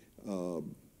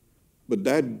 But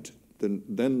then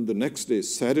the next day,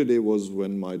 Saturday, was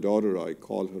when my daughter, I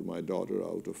call her my daughter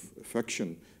out of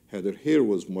affection, Heather Heyer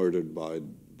was murdered by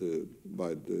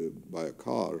a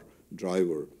car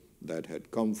driver that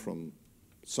had come from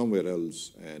somewhere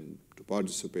else and to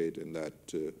participate in that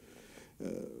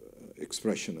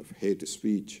expression of hate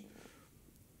speech.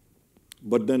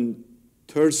 But then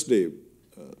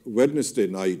Wednesday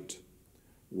night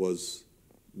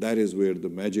that is where the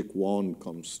magic wand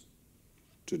comes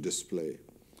to display.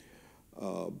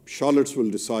 Charlottesville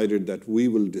decided that we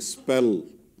will dispel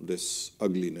this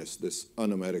ugliness, this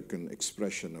un-American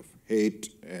expression of hate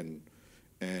and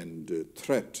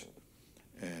threat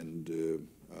and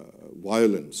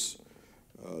violence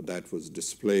that was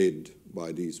displayed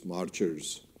by these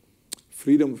marchers.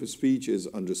 Freedom of speech is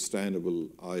understandable.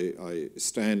 I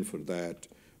stand for that,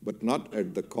 but not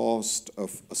at the cost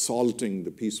of assaulting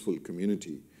the peaceful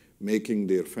community, making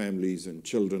their families and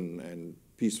children and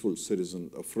peaceful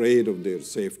citizens afraid of their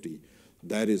safety.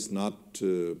 That is not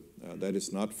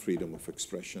freedom of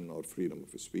expression or freedom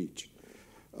of speech.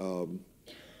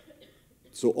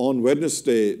 So on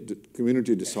Wednesday, the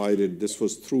community decided, this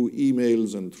was through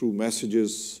emails and through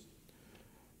messages,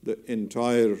 the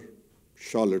entire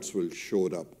Charlottesville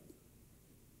showed up.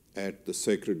 at the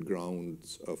sacred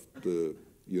grounds of the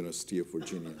University of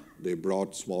Virginia. They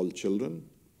brought small children,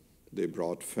 they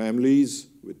brought families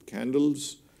with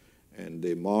candles, and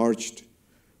they marched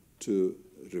to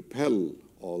repel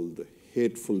all the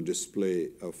hateful display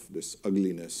of this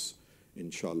ugliness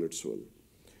in Charlottesville.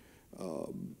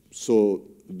 So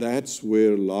that's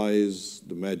where lies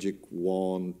the magic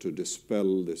wand to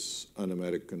dispel this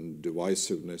un-American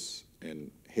divisiveness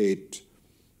and hate,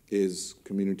 is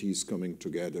communities coming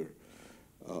together,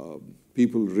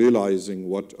 people realizing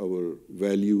what our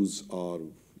values are,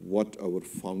 what our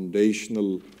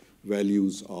foundational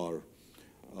values are,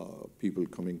 people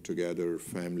coming together,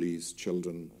 families,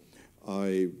 children.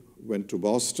 I went to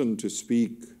Boston to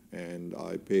speak, and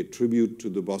I paid tribute to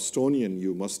the Bostonian.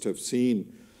 You must have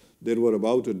seen there were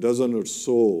about a dozen or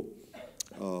so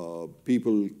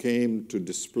people came to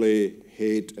display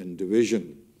hate and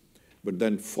division. But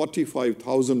then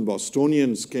 45,000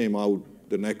 Bostonians came out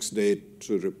the next day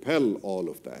to repel all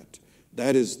of that.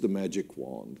 That is the magic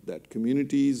wand, that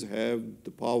communities have the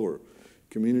power.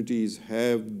 Communities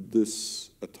have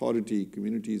this authority.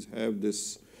 Communities have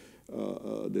this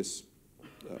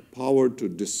power to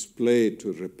display,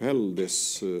 to repel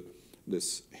this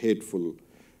hateful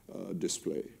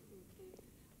display.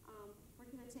 We're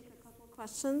going to take a couple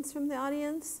questions from the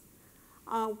audience.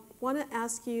 I want to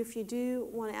ask you, if you do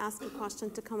want to ask a question,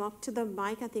 to come up to the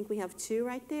mic. I think we have two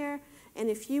right there. And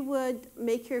if you would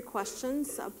make your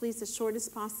questions, please, as short as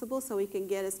possible, so we can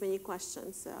get as many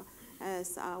questions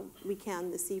as we can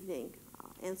this evening,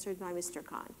 answered by Mr.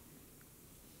 Khan.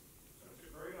 It's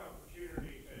a great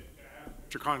opportunity to ask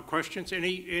Mr. Khan questions.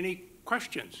 Any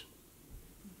questions?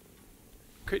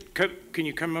 Can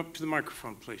you come up to the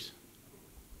microphone, please?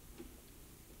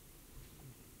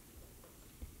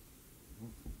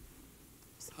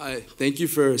 Hi, thank you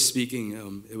for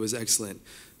speaking. It was excellent.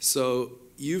 So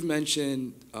you've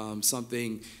mentioned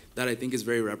something that I think is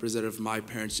very representative of my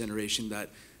parents' generation,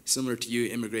 that similar to you,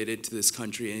 immigrated to this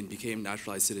country and became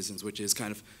naturalized citizens, which is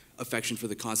kind of affection for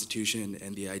the Constitution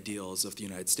and the ideals of the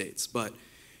United States. But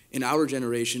in our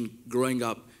generation, growing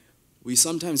up, we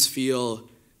sometimes feel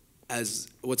as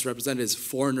what's represented as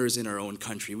foreigners in our own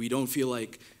country. We don't feel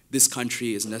like this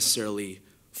country is necessarily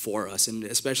for us, and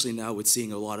especially now with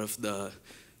seeing a lot of the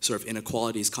sort of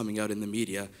inequalities coming out in the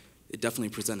media, it definitely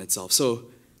presents itself. So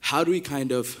how do we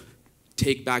kind of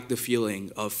take back the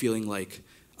feeling of feeling like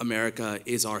America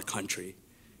is our country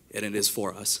and it is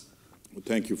for us? Well,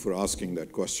 thank you for asking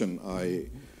that question. I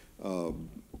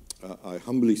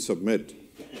humbly submit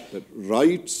that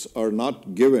rights are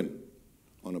not given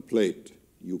on a plate.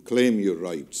 You claim your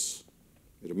rights.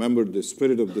 Remember, the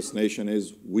spirit of this nation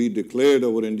is we declared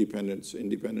our independence.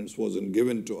 Independence wasn't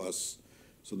given to us.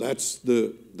 So that's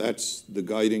the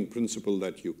guiding principle,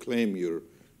 that you claim your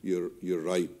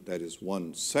right. That is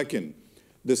one. Second,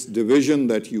 this division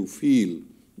that you feel,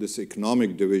 this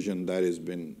economic division that has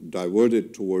been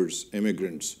diverted towards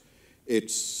immigrants,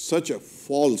 it's such a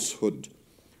falsehood.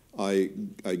 I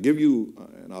give you,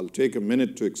 and I'll take a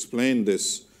minute to explain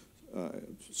this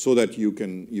so that you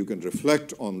can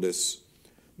reflect on this.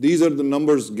 These are the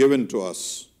numbers given to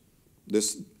us,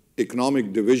 this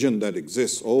economic division that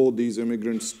exists. Oh, these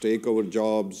immigrants take our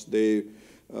jobs, they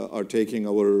are taking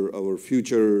our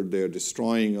future, they're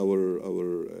destroying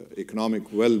our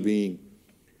economic well-being.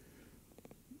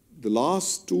 The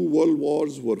last two world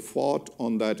wars were fought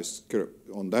on that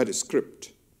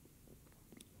script.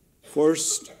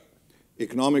 First,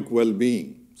 economic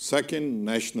well-being. Second,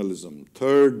 nationalism.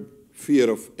 Third,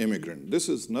 fear of immigrant. This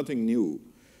is nothing new.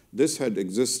 This had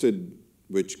existed,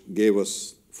 which gave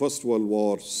us First World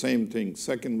War, same thing,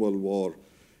 Second World War,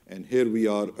 and here we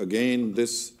are again.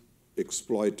 This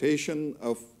exploitation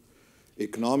of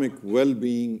economic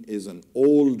well-being is an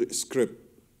old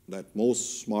script that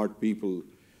most smart people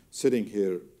sitting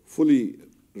here fully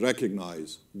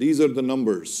recognize. These are the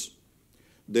numbers.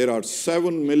 There are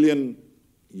 7 million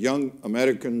young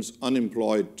Americans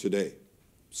unemployed today.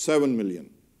 7 million.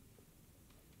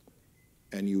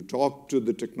 And you talk to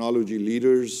the technology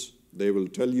leaders, they will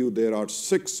tell you there are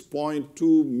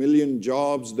 6.2 million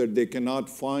jobs that they cannot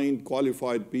find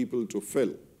qualified people to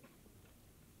fill.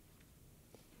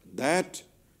 That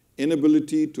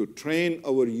inability to train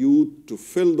our youth to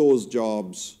fill those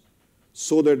jobs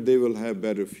so that they will have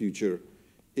better future,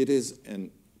 it is a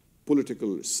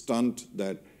political stunt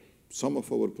that some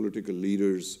of our political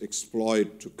leaders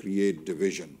exploit to create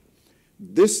division.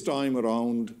 This time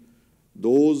around,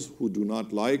 those who do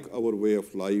not like our way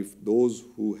of life, those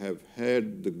who have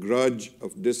had the grudge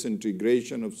of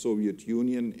disintegration of Soviet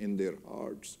Union in their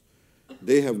hearts,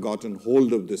 they have gotten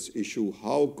hold of this issue.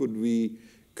 How could we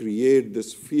create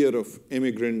this fear of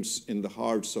immigrants in the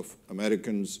hearts of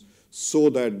Americans so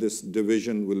that this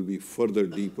division will be further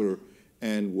deeper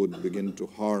and would begin to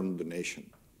harm the nation.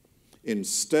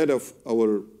 Instead of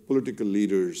our political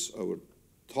leaders, our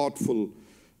thoughtful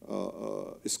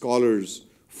scholars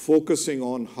focusing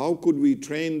on how could we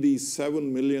train these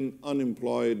 7 million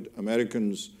unemployed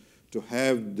Americans to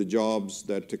have the jobs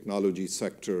that technology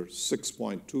sector,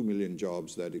 6.2 million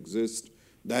jobs that exist,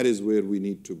 that is where we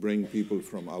need to bring people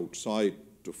from outside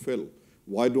to fill.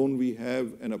 Why don't we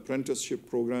have an apprenticeship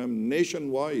program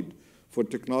nationwide for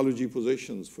technology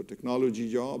positions, for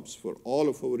technology jobs, for all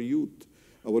of our youth?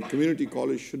 Our community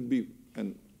college should be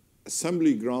an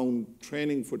assembly ground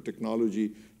training for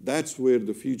technology. That's where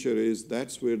the future is.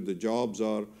 That's where the jobs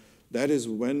are. That is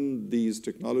when these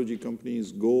technology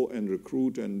companies go and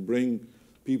recruit and bring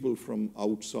people from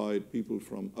outside, people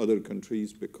from other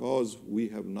countries, because we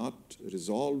have not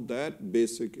resolved that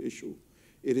basic issue.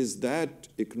 It is that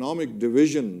economic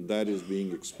division that is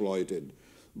being exploited.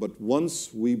 But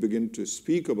once we begin to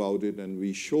speak about it and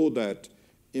we show that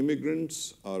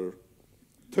immigrants are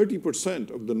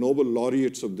 30% of the Nobel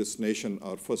laureates of this nation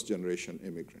are first-generation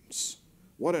immigrants.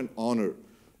 What an honor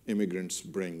immigrants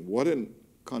bring. What a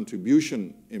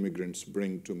contribution immigrants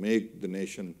bring to make the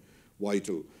nation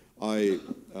vital. I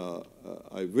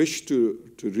wish to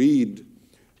read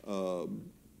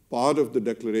part of the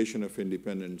Declaration of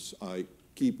Independence. I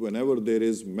keep, whenever there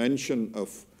is mention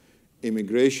of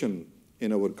immigration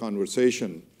in our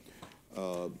conversation,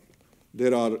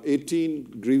 there are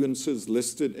 18 grievances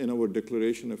listed in our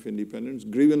Declaration of Independence.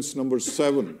 Grievance number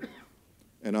 7,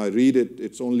 and I read it,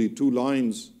 it's only 2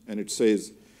 lines, and it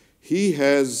says, he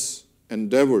has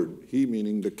endeavored, he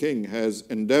meaning the king, has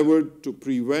endeavored to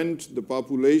prevent the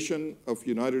population of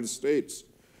United States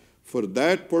for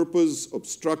that purpose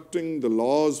obstructing the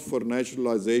laws for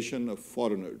naturalization of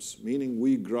foreigners, meaning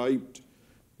we griped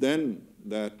then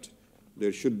that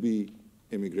there should be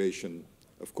immigration,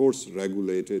 of course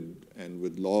regulated and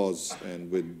with laws and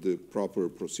with the proper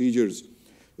procedures,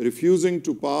 refusing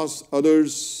to pass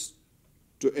others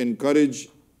to encourage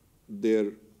their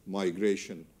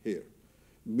migration here.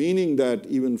 Meaning that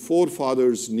even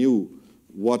forefathers knew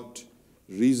what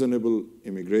reasonable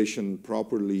immigration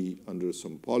properly under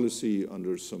some policy,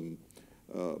 under some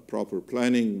proper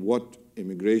planning, what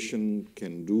immigration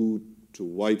can do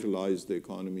to vitalize the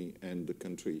economy and the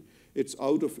country. It's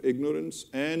out of ignorance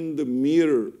and the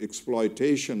mere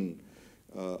exploitation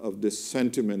of this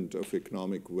sentiment of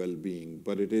economic well-being.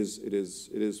 But it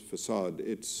is facade.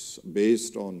 It's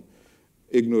based on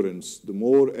ignorance. The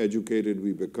more educated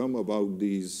we become about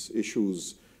these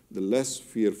issues, the less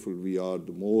fearful we are,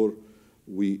 the more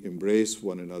we embrace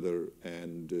one another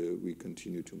and we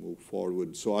continue to move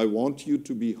forward. So I want you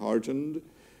to be heartened,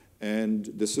 and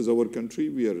this is our country.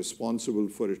 We are responsible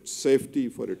for its safety,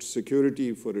 for its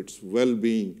security, for its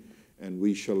well-being, and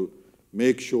we shall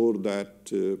make sure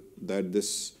that,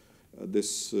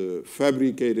 this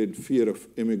fabricated fear of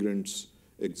immigrants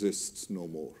exists no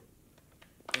more.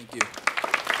 Thank you.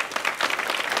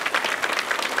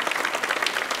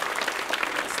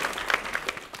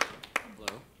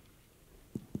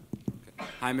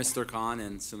 Hi, Mr. Khan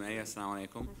and Sumaya, assalamu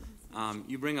alaikum.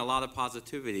 You bring a lot of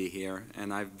positivity here,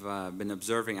 and I've been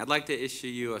observing. I'd like to issue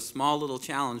you a small little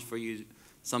challenge for you,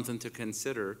 something to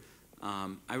consider.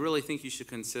 I really think you should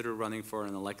consider running for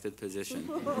an elected position.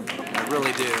 I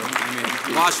really do. I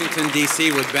mean, Washington,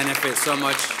 D.C. would benefit so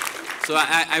much. So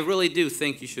I really do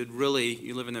think you should really,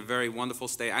 you live in a very wonderful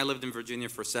state. I lived in Virginia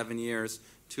for 7 years.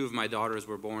 2 of my daughters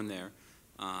were born there.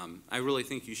 I really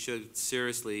think you should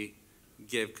seriously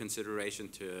give consideration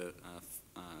to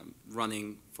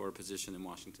running for a position in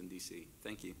Washington, D.C.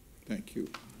 Thank you. Thank you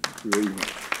very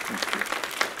much. Thank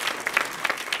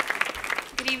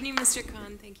you. Good evening, Mr.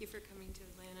 Khan. Thank you for coming to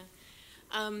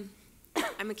Atlanta.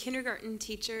 I'm a kindergarten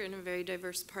teacher in a very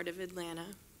diverse part of Atlanta,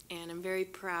 and I'm very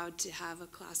proud to have a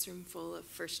classroom full of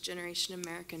first-generation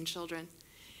American children.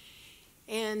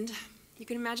 And you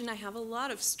can imagine I have a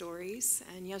lot of stories,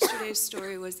 and yesterday's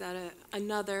story was that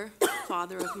another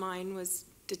father of mine was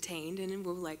detained and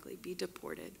will likely be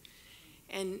deported.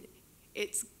 And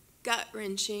it's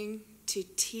gut-wrenching to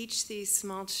teach these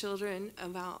small children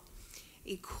about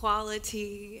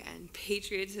equality and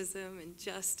patriotism and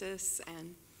justice,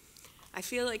 and I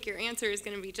feel like your answer is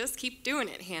going to be just keep doing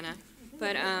it, Hannah.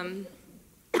 But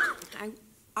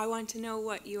I want to know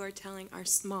what you are telling our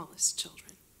smallest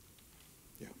children.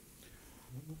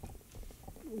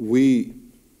 We,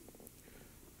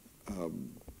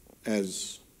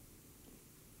 as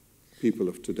people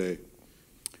of today,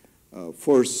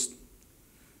 first,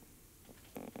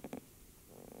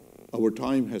 Our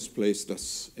time has placed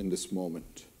us in this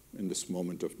moment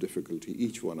of difficulty,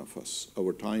 each one of us.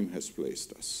 Our time has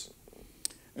placed us.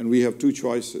 And we have two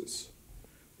choices.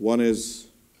 One is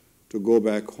to go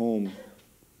back home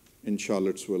in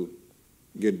Charlottesville,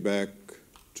 get back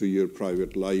to your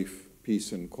private life,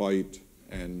 peace and quiet,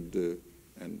 and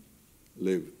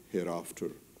live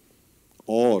hereafter.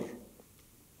 Or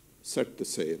set the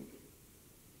sail.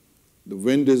 The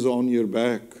wind is on your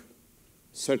back.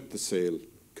 Set the sail.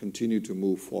 Continue to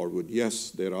move forward. Yes,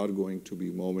 there are going to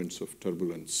be moments of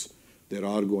turbulence. There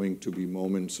are going to be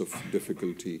moments of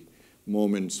difficulty,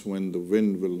 moments when the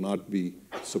wind will not be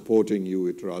supporting you,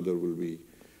 it rather will be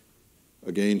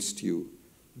against you.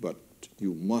 But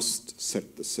you must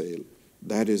set the sail.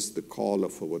 That is the call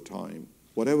of our time.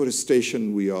 Whatever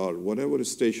station we are, whatever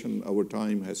station our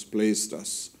time has placed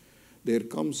us, there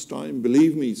comes time,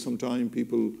 believe me, sometimes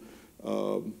people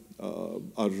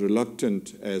are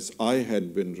reluctant, as I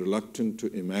had been reluctant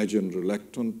to imagine,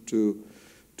 reluctant to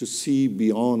see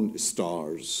beyond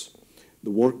stars. The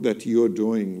work that you're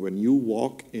doing, when you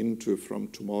walk into from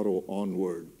tomorrow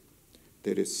onward,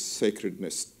 there is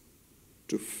sacredness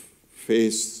to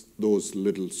face those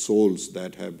little souls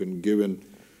that have been given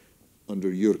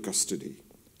under your custody.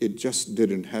 It just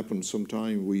didn't happen.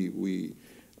 Sometimes we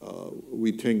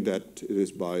think that it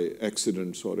is by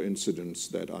accidents or incidents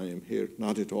that I am here.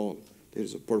 Not at all.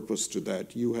 There's a purpose to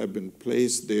that. You have been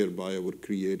placed there by our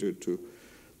Creator to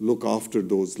look after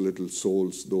those little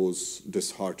souls, those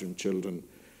disheartened children.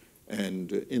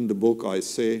 And in the book I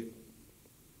say,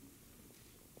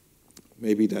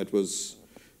 maybe that was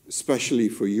especially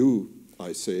for you,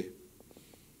 I say,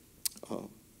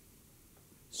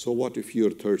 so what if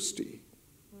you're thirsty?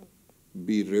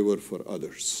 Be river for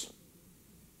others.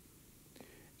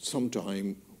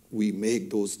 Sometime we make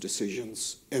those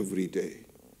decisions every day.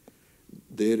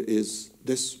 There is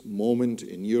this moment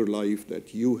in your life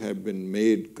that you have been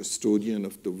made custodian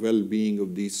of the well-being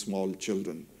of these small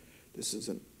children. This is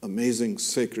an amazing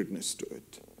sacredness to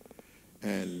it.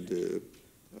 And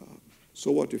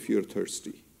so what if you're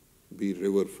thirsty? Be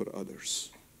river for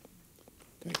others.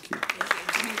 Thank you.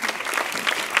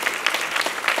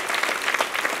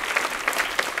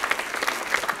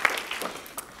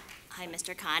 Hi,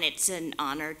 Mr. Khan. It's an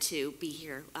honor to be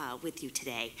here with you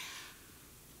today.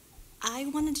 I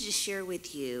wanted to just share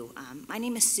with you, my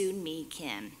name is Soon Mi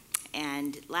Kim,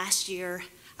 and last year,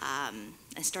 and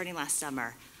starting last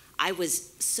summer, I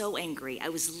was so angry, I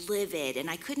was livid, and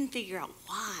I couldn't figure out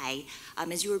why,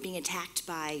 as you were being attacked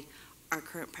by our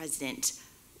current president,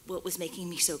 what was making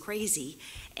me so crazy.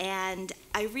 And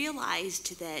I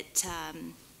realized that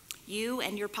you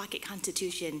and your pocket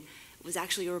constitution was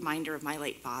actually a reminder of my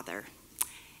late father.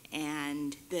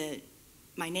 And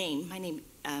my name,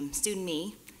 Soon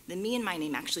Mi, the me in my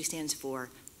name actually stands for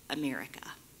America.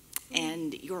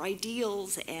 And your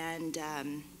ideals and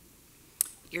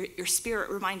your spirit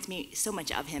reminds me so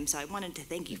much of him, so I wanted to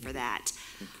thank you for that.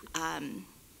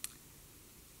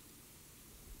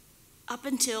 Up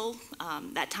until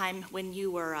that time when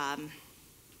you were,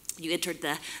 you entered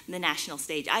the national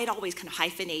stage, I had always kind of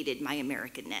hyphenated my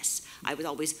Americanness. I was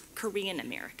always Korean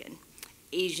American,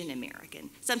 Asian American,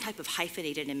 some type of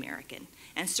hyphenated American.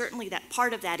 And certainly that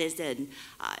part of that is a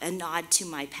nod to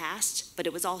my past, but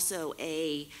it was also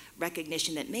a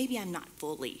recognition that maybe I'm not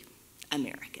fully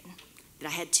American, that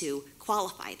I had to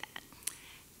qualify that.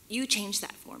 You changed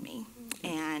that for me,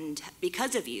 and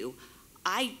because of you,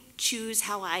 I choose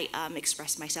how I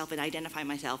express myself and identify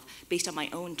myself based on my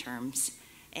own terms.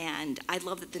 And I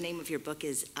love that the name of your book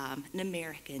is An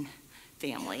American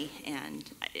Family. And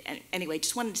anyway,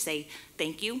 just wanted to say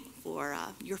thank you for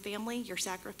your family, your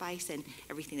sacrifice, and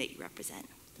everything that you represent.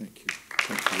 Thank you.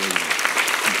 Thank you very much.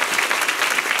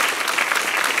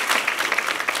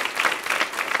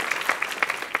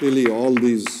 Really, all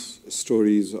these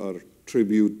stories are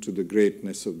tribute to the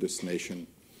greatness of this nation.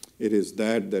 It is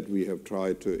that we have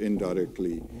tried to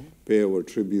indirectly pay our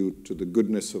tribute to the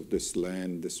goodness of this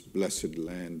land, this blessed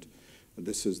land.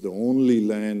 This is the only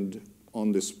land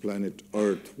on this planet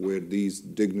Earth where these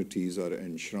dignities are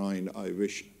enshrined. I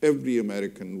wish every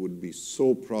American would be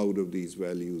so proud of these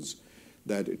values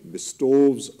that it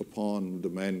bestows upon the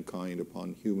mankind,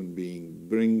 upon human being,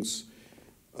 brings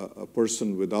a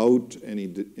person without any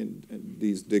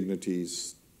these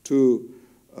dignities to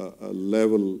a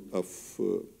level of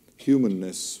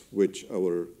humanness which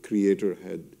our Creator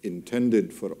had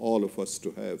intended for all of us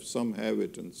to have. Some have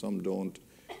it and some don't,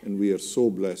 and we are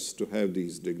so blessed to have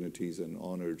these dignities and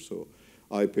honored. So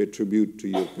I pay tribute to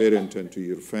your parent and to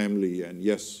your family, and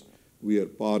yes, we are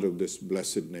part of this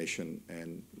blessed nation,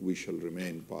 and we shall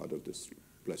remain part of this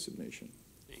blessed nation.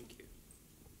 Thank you.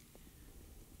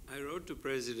 I wrote to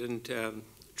President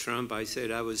Trump. I said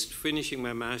I was finishing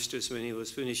my master's when he was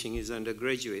finishing his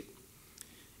undergraduate.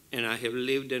 And I have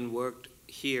lived and worked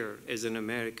here as an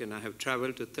American. I have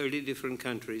traveled to 30 different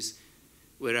countries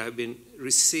where I have been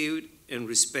received and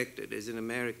respected as an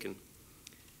American.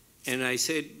 And I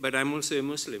said, but I'm also a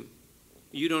Muslim.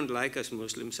 You don't like us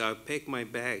Muslims, so I'll pack my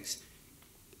bags.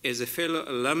 As a fellow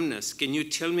alumnus, can you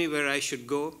tell me where I should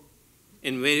go?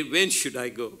 And when should I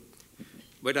go?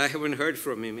 But I haven't heard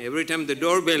from him. Every time the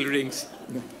doorbell rings,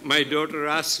 my daughter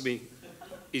asks me,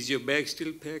 is your bag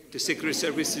still packed? The Secret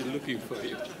Service is looking for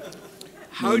you.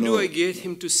 How do I get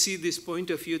him to see this point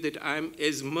of view that I'm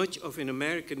as much of an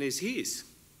American as he is?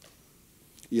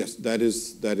 Yes, that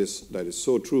is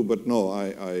so true. But no,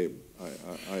 I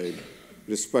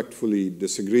respectfully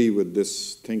disagree with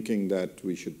this thinking that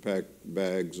we should pack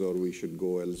bags or we should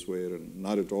go elsewhere, and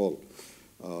not at all.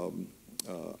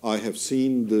 I have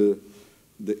seen the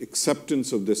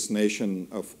acceptance of this nation,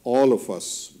 of all of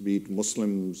us, be it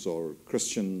Muslims or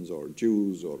Christians or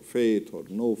Jews or faith or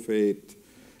no faith,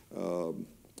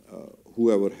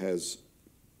 whoever has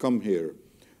come here.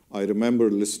 I remember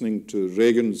listening to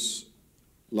Reagan's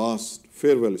last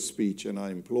farewell speech, and I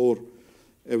implore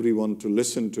everyone to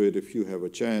listen to it if you have a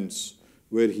chance,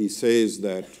 where he says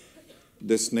that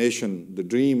this nation, the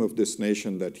dream of this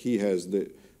nation that he has,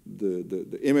 the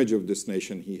image of this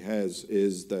nation he has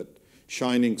is that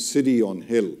shining city on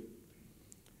hill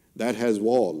that has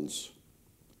walls,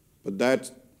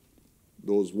 but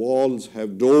those walls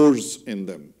have doors in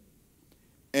them.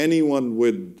 Anyone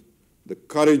with the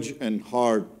courage and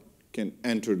heart can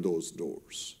enter those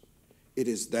doors. It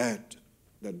is that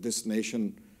this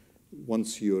nation,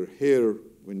 once you're here,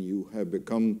 when you have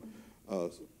become a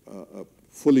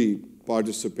fully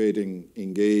participating,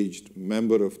 engaged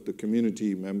member of the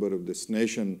community, member of this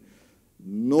nation,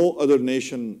 no other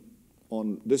nation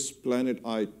on this planet,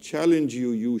 I challenge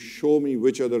you, you show me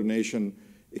which other nation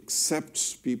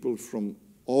accepts people from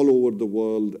all over the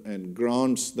world and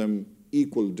grants them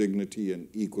equal dignity and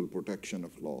equal protection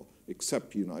of law,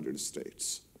 except United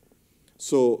States.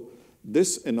 So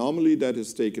this anomaly that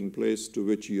has taken place to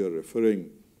which you are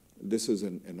referring, this is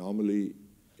an anomaly.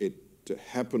 It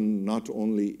happened not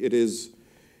only, it is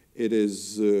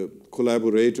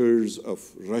collaborators of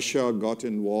Russia got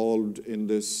involved in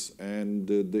this, and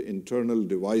the internal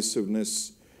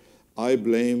divisiveness. I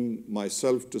blame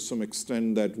myself to some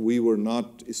extent that we were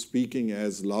not speaking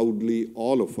as loudly,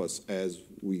 all of us, as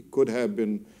we could have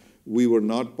been. We were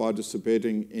not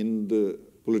participating in the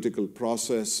political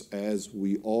process as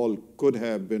we all could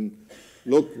have been.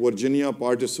 Look, Virginia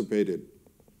participated.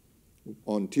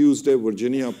 On Tuesday,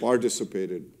 Virginia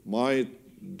participated. My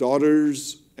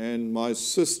daughters and my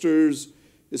sisters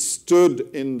stood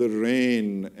in the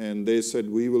rain and they said,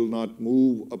 we will not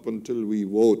move up until we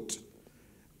vote.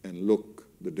 And look,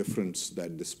 the difference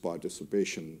that this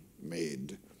participation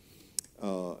made.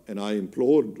 And I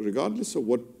implore, regardless of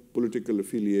what political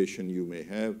affiliation you may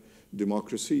have,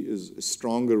 democracy is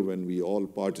stronger when we all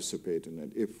participate in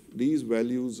it. If these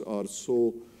values are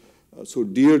so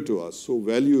dear to us, so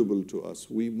valuable to us,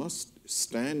 we must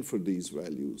stand for these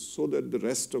values so that the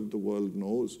rest of the world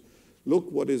knows. Look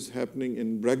what is happening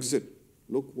in Brexit.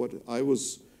 Look what I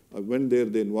went there,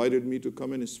 they invited me to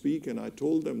come and speak, and I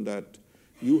told them that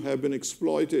you have been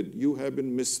exploited, you have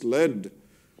been misled.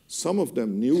 Some of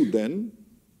them knew then.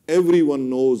 Everyone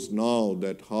knows now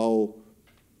that how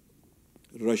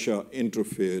Russia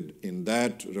interfered in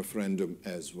that referendum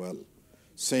as well.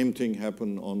 Same thing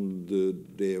happened on the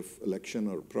day of election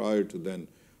or prior to then,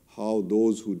 how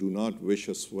those who do not wish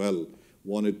us well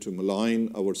wanted to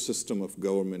malign our system of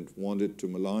government, wanted to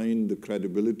malign the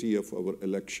credibility of our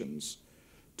elections.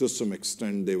 To some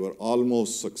extent, they were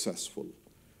almost successful.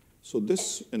 So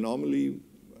this anomaly,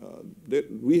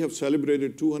 we have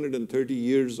celebrated 230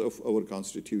 years of our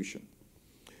Constitution.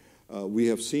 We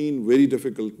have seen very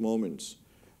difficult moments.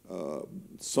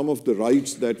 Some of the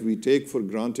rights that we take for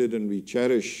granted and we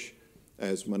cherish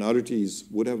as minorities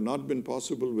would have not been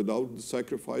possible without the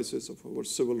sacrifices of our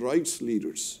civil rights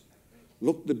leaders.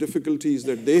 Look the difficulties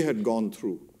that they had gone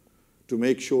through to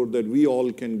make sure that we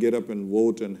all can get up and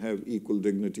vote and have equal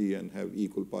dignity and have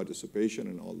equal participation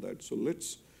and all that. So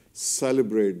let's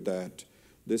celebrate that.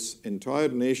 This entire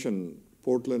nation,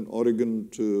 Portland, Oregon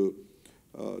to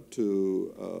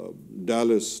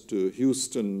Dallas, to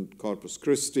Houston, Corpus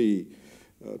Christi,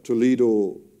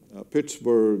 Toledo,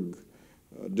 Pittsburgh,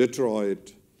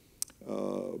 Detroit,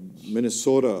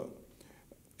 Minnesota,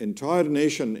 entire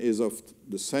nation is of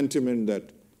the sentiment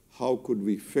that how could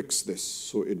we fix this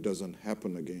so it doesn't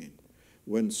happen again?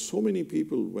 When so many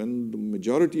people, when the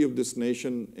majority of this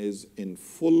nation is in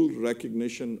full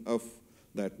recognition of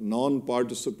that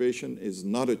non-participation is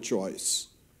not a choice.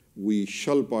 We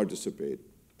shall participate.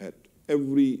 At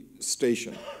every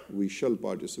station, we shall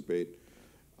participate.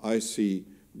 I see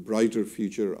brighter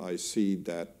future. I see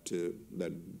that,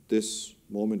 that this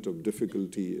moment of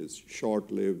difficulty is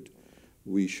short-lived.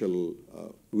 We shall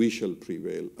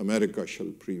prevail. America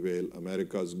shall prevail.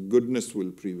 America's goodness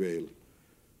will prevail.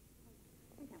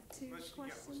 Two questions.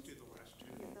 Let's do the last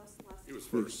two. He was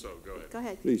first, so go ahead. Go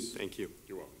ahead. Please. Thank you.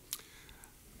 You're welcome.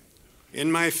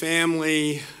 In my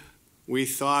family, we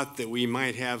thought that we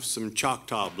might have some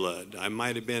Choctaw blood. I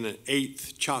might have been an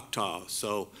 8th Choctaw.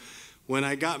 So when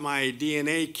I got my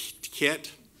DNA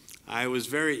kit, I was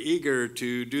very eager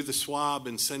to do the swab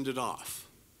and send it off.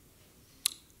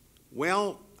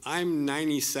 Well, I'm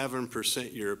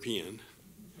 97% European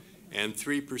and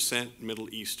 3%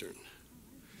 Middle Eastern.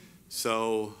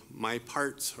 So my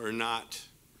parts are not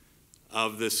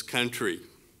of this country.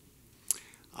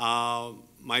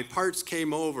 My parts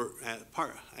came over,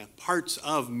 parts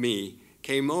of me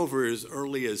came over as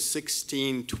early as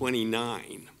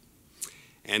 1629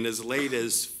 and as late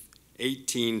as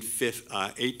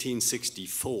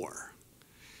 1864.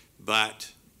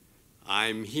 But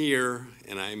I'm here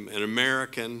and I'm an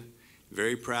American,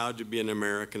 very proud to be an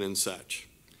American and such.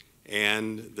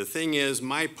 And the thing is,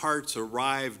 my parts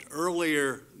arrived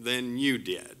earlier than you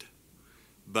did,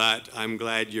 but I'm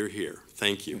glad you're here.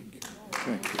 Thank you.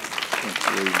 Thank you. Thank you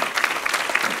very much.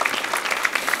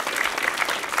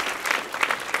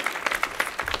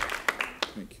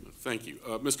 Thank you. Thank you.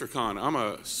 Mr. Khan, I'm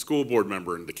a school board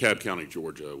member in DeKalb County,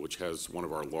 Georgia, which has one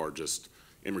of our largest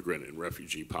immigrant and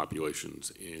refugee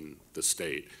populations in the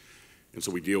state. And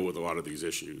so we deal with a lot of these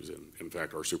issues. And in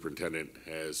fact, our superintendent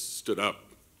has stood up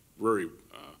very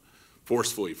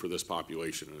forcefully for this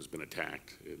population and has been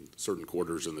attacked in certain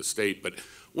quarters in the state. But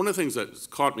one of the things that's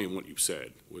caught me in what you've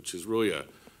said, which is really a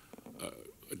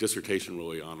dissertation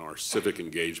really on our civic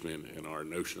engagement and our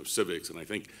notion of civics, and I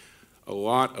think a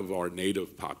lot of our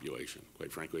native population,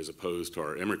 quite frankly, as opposed to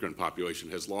our immigrant population,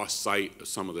 has lost sight of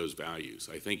some of those values.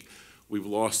 I think we've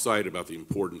lost sight about the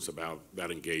importance about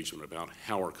that engagement, about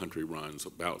how our country runs,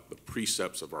 about the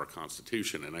precepts of our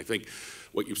Constitution. And I think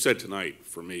what you've said tonight,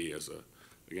 for me, as a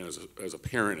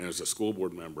parent and as a school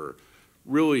board member,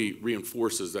 really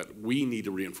reinforces that we need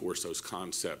to reinforce those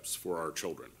concepts for our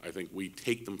children. I think we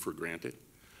take them for granted,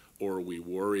 or we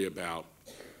worry about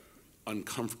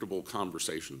uncomfortable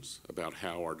conversations about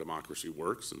how our democracy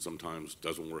works and sometimes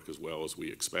doesn't work as well as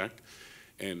we expect.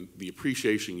 And the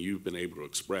appreciation you've been able to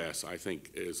express, I think,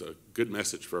 is a good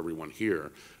message for everyone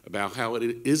here about how it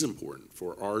is important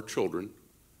for our children,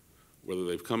 whether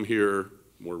they've come here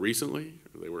more recently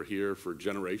or they were here for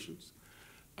generations,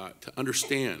 to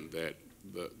understand that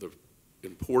the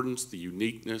importance, the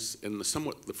uniqueness, and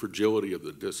the fragility of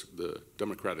the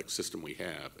democratic system we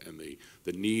have, and the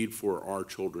need for our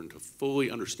children to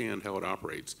fully understand how it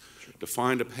operates, to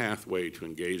find a pathway to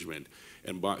engagement,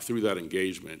 and through that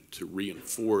engagement to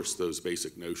reinforce those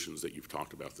basic notions that you've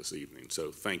talked about this evening.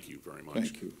 So thank you very much.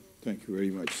 Thank you. Thank you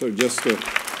very much. So just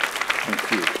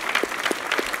thank you.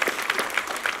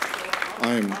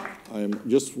 I'm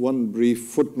just one brief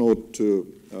footnote to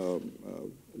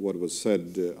what was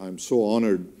said. I'm so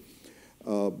honored.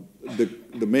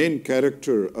 The main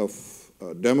character of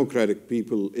democratic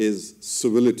people is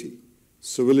civility,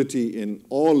 civility in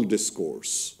all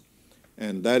discourse.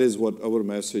 And that is what our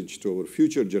message to our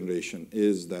future generation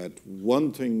is, that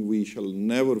one thing we shall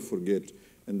never forget,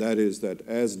 and that is that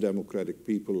as democratic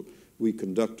people, we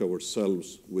conduct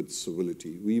ourselves with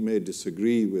civility. We may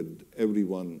disagree with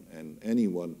everyone and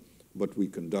anyone, but we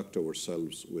conduct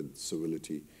ourselves with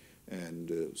civility.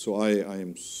 And so I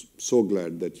am so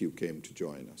glad that you came to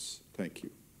join us. Thank you.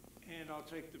 And I'll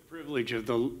take the privilege of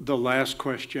the last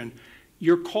question.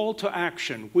 Your call to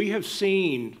action, we have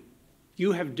seen,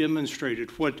 you have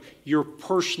demonstrated what your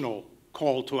personal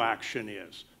call to action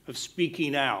is, of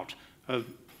speaking out, of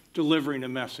delivering a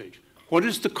message. What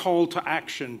is the call to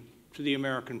action to the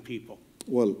American people?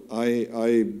 Well, I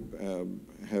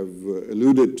have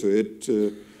alluded to it,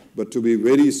 but to be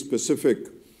very specific,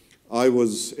 I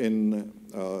was in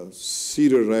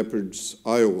Cedar Rapids,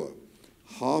 Iowa.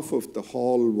 Half of the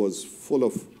hall was full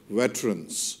of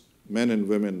veterans, men and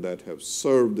women that have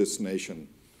served this nation.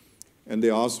 And they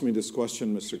asked me this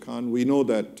question, Mr. Khan, we know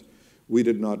that we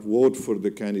did not vote for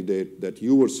the candidate that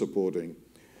you were supporting.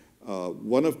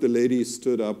 One of the ladies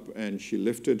stood up and she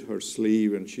lifted her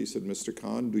sleeve and she said, Mr.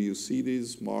 Khan, do you see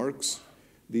these marks?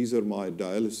 These are my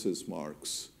dialysis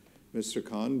marks. Mr.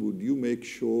 Khan, would you make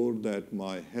sure that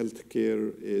my health care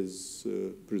is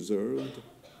preserved?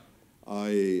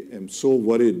 I am so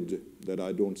worried that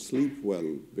I don't sleep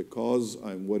well because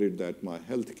I'm worried that my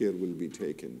health care will be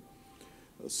taken.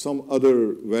 Some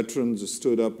other veterans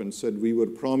stood up and said, we were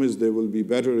promised there will be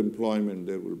better employment,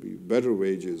 there will be better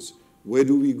wages. Where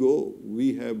do we go?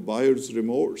 We have buyer's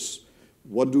remorse.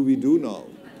 What do we do now?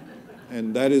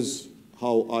 And that is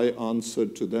how I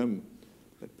answered to them.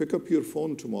 Pick up your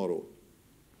phone tomorrow.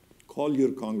 Call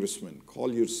your congressman,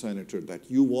 call your senator,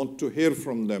 that you want to hear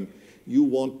from them. You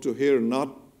want to hear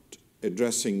not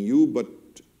addressing you, but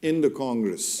in the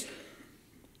Congress,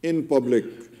 in public,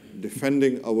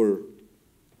 defending our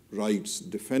rights,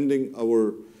 defending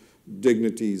our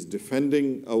dignities,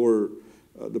 defending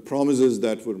the promises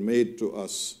that were made to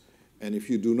us. And if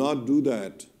you do not do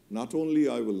that, not only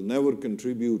I will never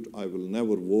contribute, I will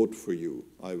never vote for you.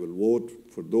 I will vote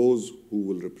for those who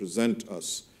will represent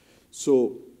us.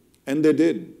 So, and they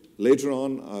did. Later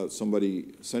on,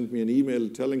 somebody sent me an email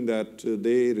telling that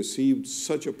they received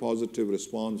such a positive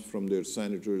response from their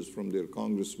senators, from their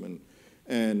congressmen,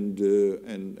 and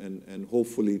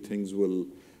hopefully things will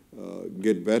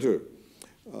get better.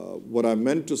 What I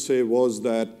meant to say was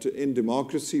that in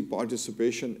democracy,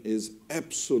 participation is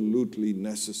absolutely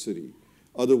necessary.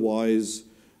 Otherwise,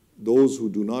 those who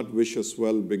do not wish us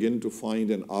well begin to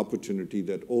find an opportunity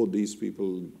that, oh, these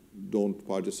people don't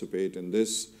participate in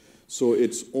this. So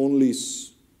it's only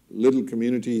little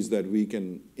communities that we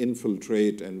can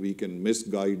infiltrate and we can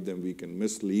misguide them, we can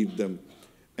mislead them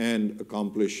and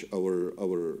accomplish our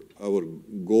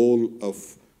goal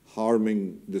of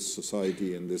harming this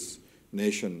society and this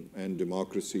nation and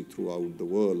democracy throughout the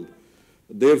world.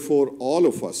 Therefore, all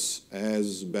of us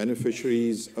as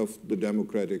beneficiaries of the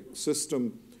democratic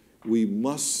system, we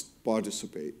must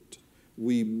participate.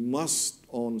 We must,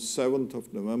 on 7th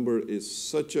of November is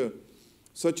such a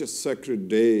sacred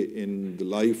day in the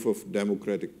life of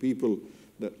democratic people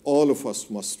that all of us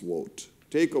must vote.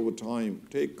 Take our time,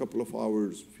 take a couple of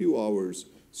hours, few hours.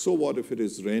 So what if it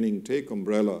is raining? Take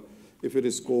umbrella. If it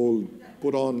is cold,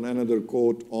 put on another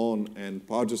coat on and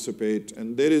participate.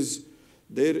 And there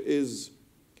is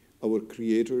our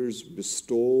Creator's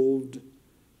bestowed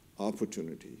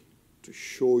opportunity to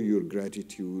show your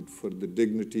gratitude for the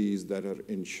dignities that are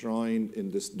enshrined in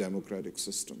this democratic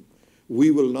system. We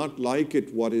will not like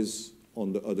it what is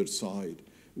on the other side.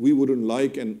 We wouldn't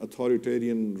like an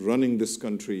authoritarian running this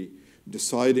country,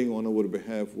 deciding on our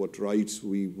behalf what rights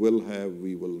we will have,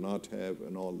 we will not have,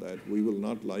 and all that. We will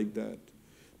not like that.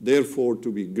 Therefore,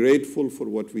 to be grateful for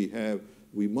what we have,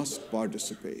 we must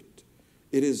participate.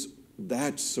 It is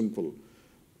that simple.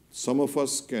 Some of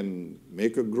us can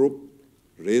make a group,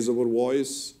 raise our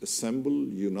voice, assemble,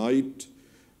 unite,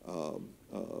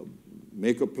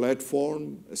 make a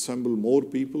platform, assemble more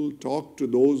people, talk to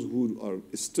those who are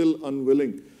still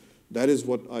unwilling. That is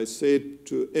what I say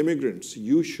to immigrants.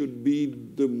 You should be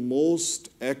the most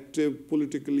active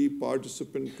politically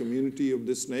participant community of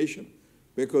this nation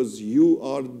because you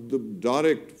are the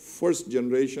direct first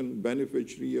generation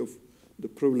beneficiary of the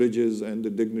privileges and the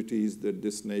dignities that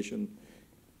this nation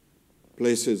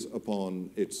places upon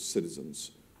its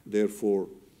citizens. Therefore,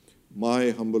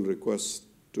 my humble request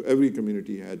to every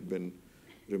community had been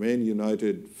remain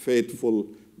united, faithful.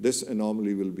 This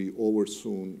anomaly will be over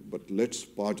soon, but let's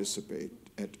participate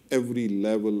at every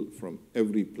level, from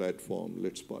every platform.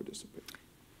 Let's participate.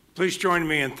 Please join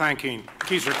me in thanking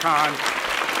Khizr Khan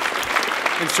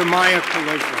and Sumaya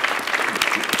Khalifa.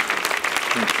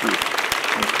 Thank you.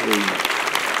 Thank you very much.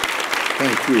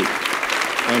 Thank you.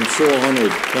 I'm so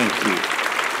honored. Thank you.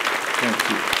 Thank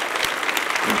you.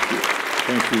 Thank you.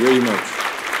 Thank you very much.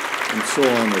 I'm so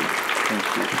honored. Thank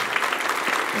you.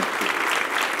 Thank you.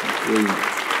 Thank you very much.